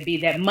legacy to be.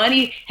 That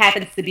money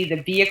happens to be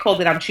the vehicle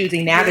that I'm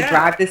choosing now to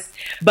drive this.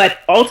 But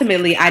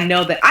ultimately, I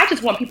know that I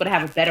just want people to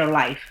have a better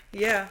life.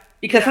 Yeah.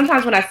 Because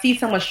sometimes when I see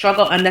someone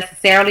struggle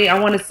unnecessarily, I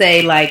want to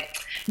say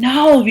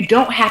no, you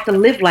don't have to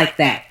live like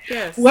that.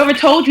 Yes. Whoever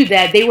told you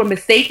that, they were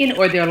mistaken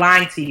or they're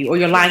lying to you or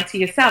you're lying to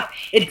yourself.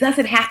 It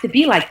doesn't have to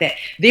be like that.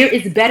 There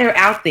is better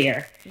out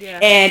there. Yeah.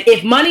 And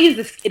if money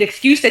is an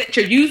excuse that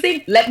you're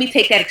using, let me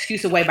take that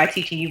excuse away by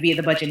teaching you via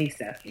the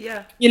Budgetnista.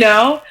 Yeah. You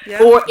know?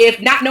 Yeah. Or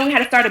if not knowing how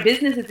to start a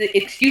business is an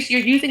excuse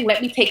you're using,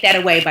 let me take that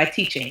away by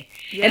teaching.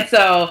 Yeah. And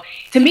so,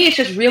 to me, it's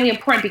just really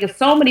important because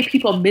so many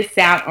people miss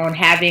out on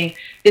having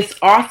this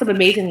awesome,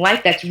 amazing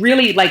life that's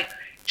really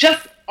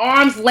just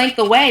arm's length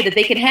away that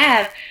they can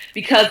have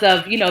because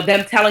of,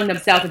 them telling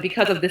themselves and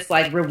because of this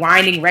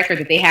rewinding record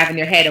that they have in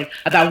their head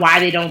about why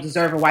they don't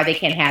deserve or why they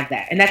can't have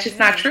that. And that's just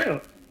not true.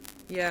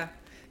 Yeah.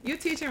 You're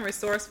teaching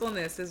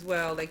resourcefulness as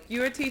well.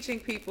 You're teaching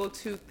people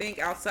to think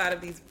outside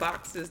of these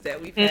boxes that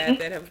we've had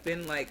that have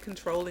been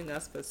controlling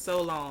us for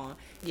so long.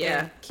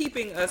 Yeah. And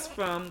keeping us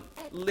from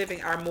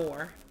living our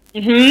more.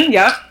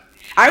 Yep.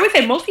 I would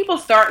say most people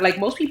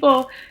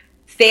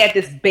stay at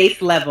this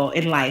base level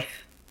in life.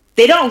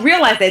 They don't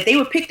realize that they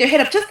would pick their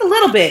head up just a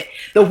little bit.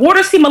 The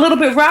waters seem a little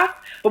bit rough,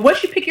 but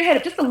once you pick your head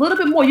up just a little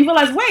bit more, you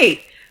realize,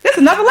 wait, there's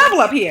another level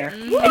up here.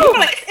 And you're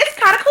like, it's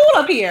kind of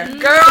cool up here.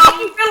 Girl. And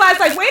you realize,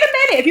 wait a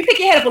minute, if you pick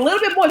your head up a little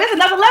bit more, there's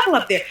another level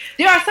up there.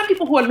 There are some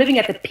people who are living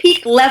at the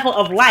peak level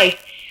of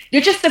life.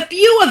 There's just a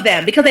few of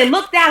them because they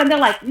look down and they're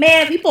like,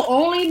 man, people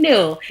only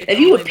knew if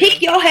you would pick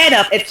your head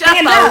up and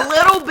stand up. Just a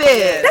little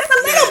bit. Just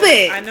a little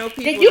bit. I know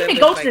people then you can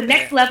go to the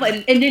next level.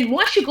 And then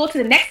once you go to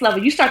the next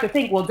level, you start to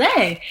think, well,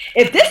 dang,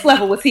 if this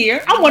level was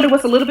here, I wonder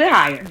what's a little bit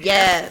higher.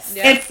 Yes.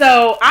 And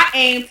so I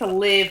aim to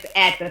live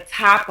at the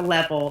top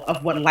level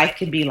of what life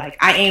can be like.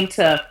 I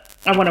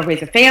want to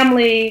raise a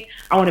family.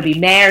 I want to be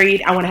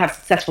married. I want to have a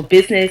successful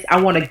business.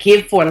 I want to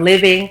give for a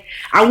living.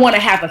 I want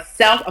to have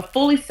a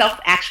fully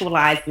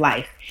self-actualized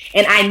life.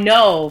 And I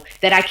know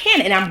that I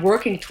can, and I'm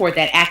working toward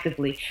that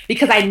actively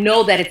because I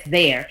know that it's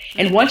there.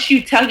 And once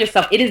you tell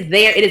yourself it is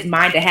there, it is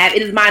mine to have,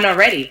 it is mine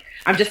already.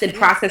 I'm just in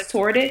process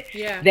toward it.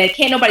 Yeah. Then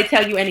can't nobody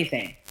tell you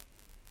anything.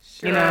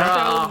 Girl,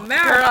 I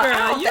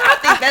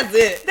think that's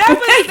it.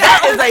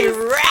 That is a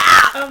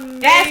wrap. Amazing.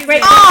 That's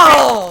great.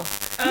 Oh,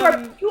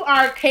 you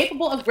are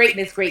capable of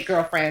greatness, great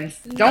girlfriends.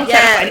 Don't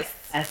settle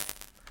for us.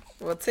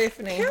 Well,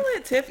 Tiffany, kill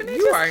it, Tiffany.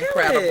 You are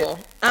incredible.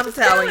 I'm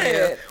telling you,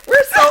 it.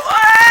 we're so.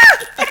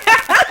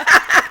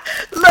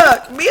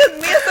 Look, me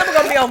and Sam are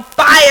gonna be on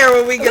fire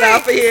when we get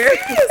off of here.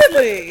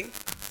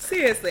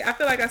 Seriously, I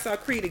feel like I saw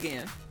Creed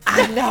again.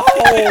 I know.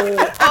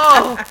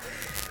 Oh.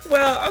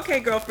 Well, okay,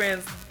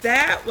 girlfriends,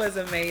 That was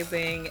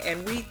amazing.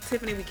 And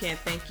Tiffany, we can't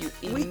thank you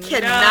enough. We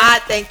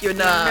cannot thank you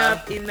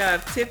enough.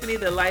 Enough. Tiffany,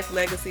 the Life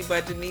Legacy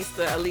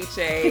Budgetnista, Alice.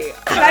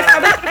 Can I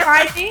tell them where to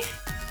find me?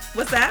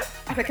 What's that?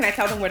 I said, can I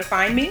tell them where to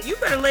find me? You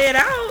better lay it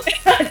out.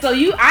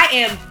 I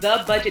am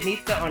the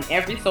Budgetnista on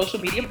every social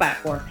media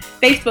platform.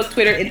 Facebook,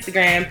 Twitter,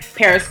 Instagram,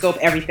 Periscope,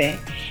 everything.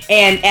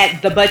 And at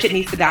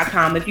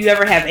thebudgetnista.com. If you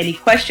ever have any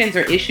questions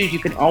or issues, you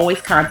can always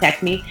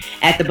contact me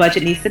at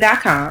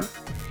thebudgetnista.com.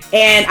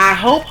 And I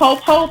hope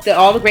that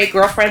all the great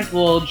girlfriends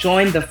will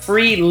join the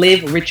free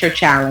Live Richer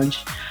Challenge,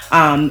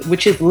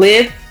 which is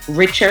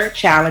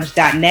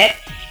livericherchallenge.net.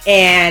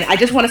 And I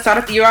just want to start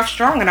off the year off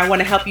strong, and I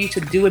want to help you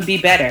to do and be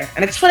better.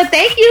 And I just want to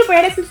thank you,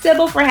 Brandis and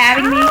Sybil, for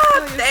having me.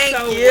 Thank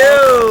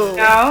you.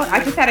 I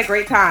just had a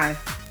great time.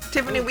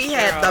 Tiffany, we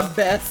had the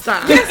best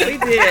time. Yes, we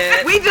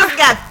did. We just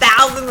got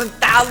thousands and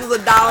thousands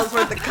of dollars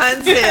worth of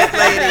content,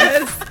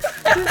 ladies.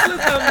 This was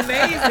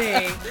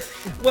amazing.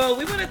 Well,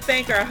 we want to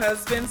thank our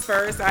husbands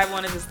first. I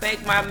want to just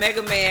thank my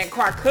Mega Man,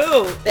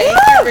 Kwaku. Thank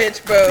you,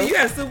 Rich Boo. So you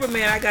got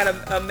Superman, I got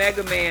a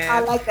Mega Man.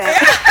 I like that.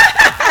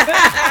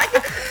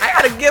 I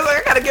gotta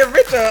give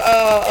Rich a title.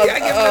 Yeah,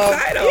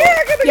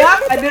 I gotta Yep,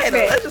 give him a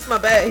title. That's just my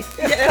bae.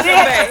 Yeah, that's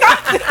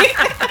my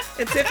bae.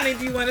 And Tiffany,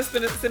 do you want to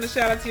send a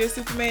shout out to your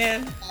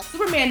Superman?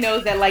 Superman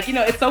knows that,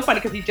 it's so funny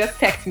because he just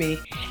texted me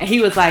and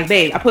he was like,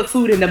 babe, I put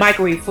food in the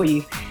microwave for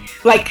you.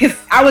 Cause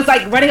I was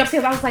running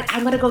upstairs. I was like,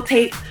 I'm gonna go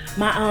take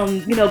my,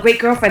 great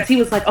girlfriends. He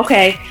was like,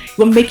 okay, you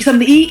want me to make you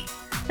something to eat?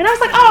 And I was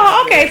like,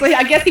 oh, okay. So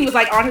I guess he was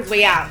on his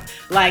way out.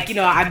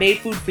 I made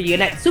food for you.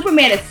 And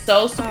Superman is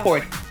so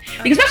supportive.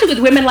 Because especially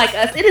with women like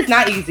us, it is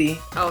not easy.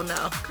 Oh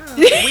no.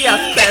 We are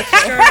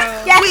special.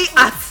 Yes.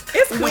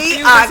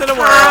 We are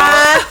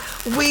kind.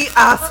 We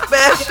are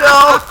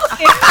special.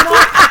 We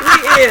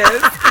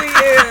is.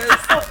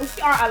 We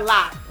are a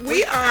lot.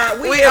 We are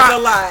a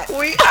lot.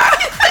 We are.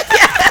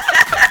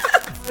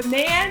 The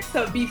man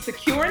to be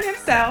secure in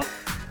himself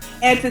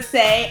and to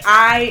say,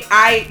 I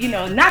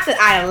not that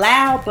I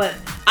allow, but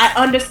I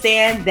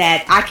understand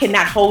that I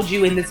cannot hold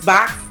you in this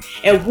box.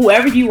 And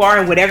whoever you are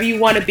and whatever you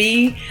want to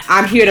be,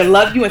 I'm here to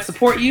love you and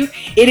support you.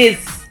 It is,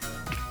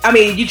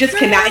 you just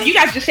cannot. And you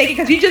guys just shake it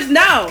because you just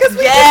know.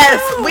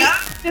 Yes,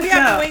 we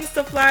have the wings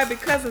to fly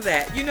because of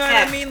that. You know what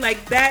I mean?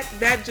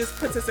 That just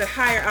puts us at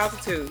higher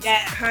altitudes. Yeah.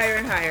 Higher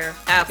and higher.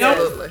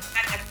 Absolutely.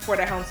 I support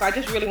at home. So I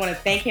just really want to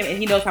thank him, and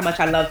he knows how much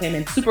I love him.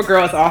 And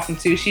Supergirl is awesome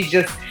too. She's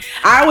just,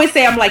 I always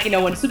say, I'm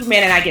when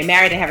Superman and I get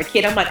married and have a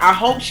kid, I'm I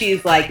hope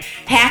she's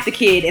half the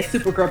kid as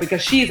Supergirl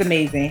because she's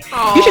amazing.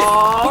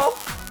 Aww.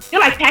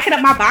 You're packing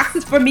up my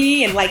boxes for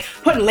me and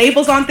putting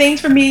labels on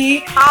things for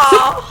me.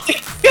 Oh, sweet.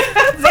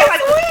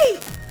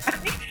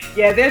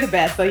 Yeah, they're the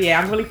best. So yeah,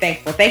 I'm really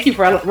thankful. Thank you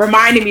for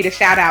reminding me to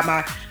shout out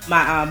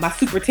my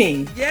super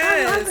team.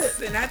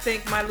 Yes, and I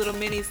thank my little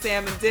mini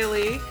Sam and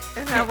Dilly,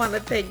 and I want to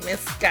thank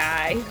Miss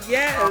Sky.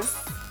 Yes.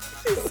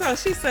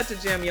 She's such a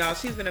gem, y'all.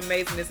 She's been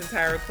amazing this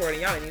entire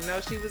recording. Y'all didn't even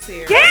know she was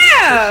here.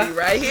 Yeah. She's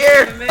right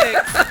here. In the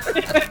mix.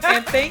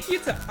 And thank you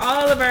to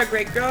all of our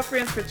great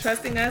girlfriends for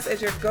trusting us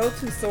as your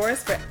go-to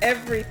source for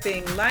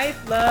everything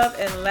life, love,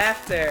 and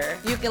laughter.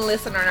 You can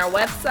listen on our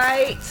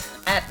website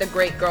at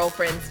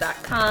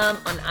thegreatgirlfriends.com,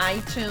 on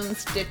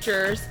iTunes,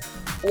 Stitchers,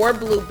 or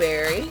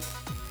Blueberry.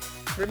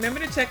 Remember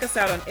to check us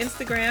out on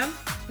Instagram,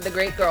 The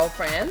Great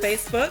Girlfriends,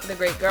 Facebook, The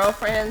Great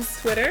Girlfriends,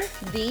 Twitter,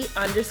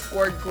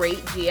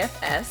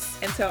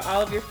 _great_GFS, and tell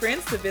all of your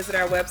friends to visit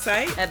our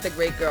website at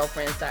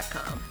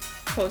thegreatgirlfriends.com.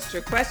 Post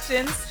your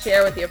questions,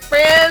 share with your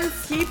friends,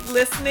 keep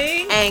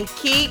listening, and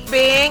keep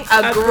being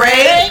a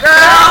great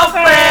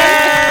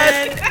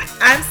girlfriend.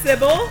 I'm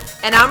Sybil,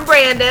 and I'm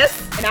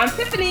Brandis, and I'm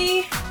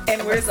Tiffany,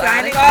 and we're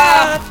signing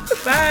off.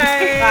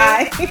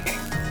 Bye. Bye.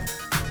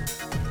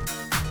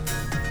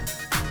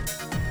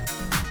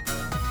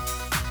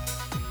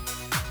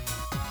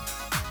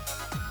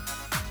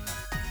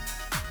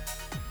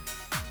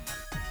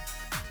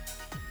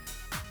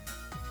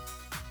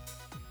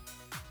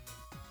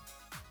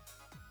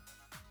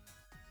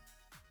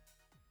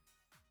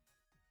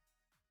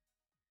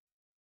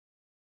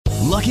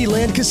 Lucky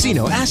Land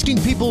Casino,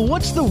 asking people,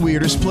 what's the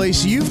weirdest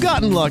place you've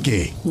gotten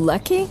lucky?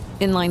 Lucky?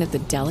 In line at the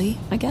deli,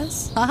 I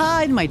guess?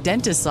 Aha, in my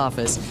dentist's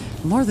office.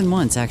 More than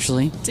once,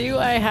 actually. Do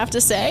I have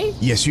to say?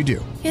 Yes, you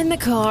do. In the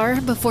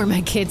car before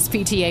my kids'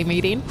 PTA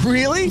meeting.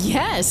 Really?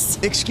 Yes.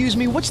 Excuse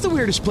me, what's the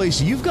weirdest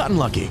place you've gotten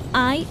lucky?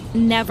 I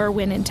never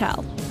win and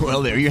tell.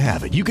 Well, there you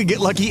have it. You can get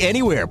lucky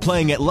anywhere,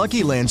 playing at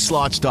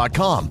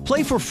LuckyLandSlots.com.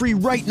 Play for free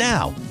right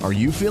now. Are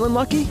you feeling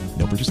lucky?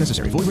 No purchase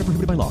necessary. Void where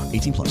prohibited by law.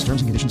 18+.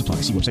 Terms and conditions apply.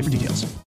 See website for details.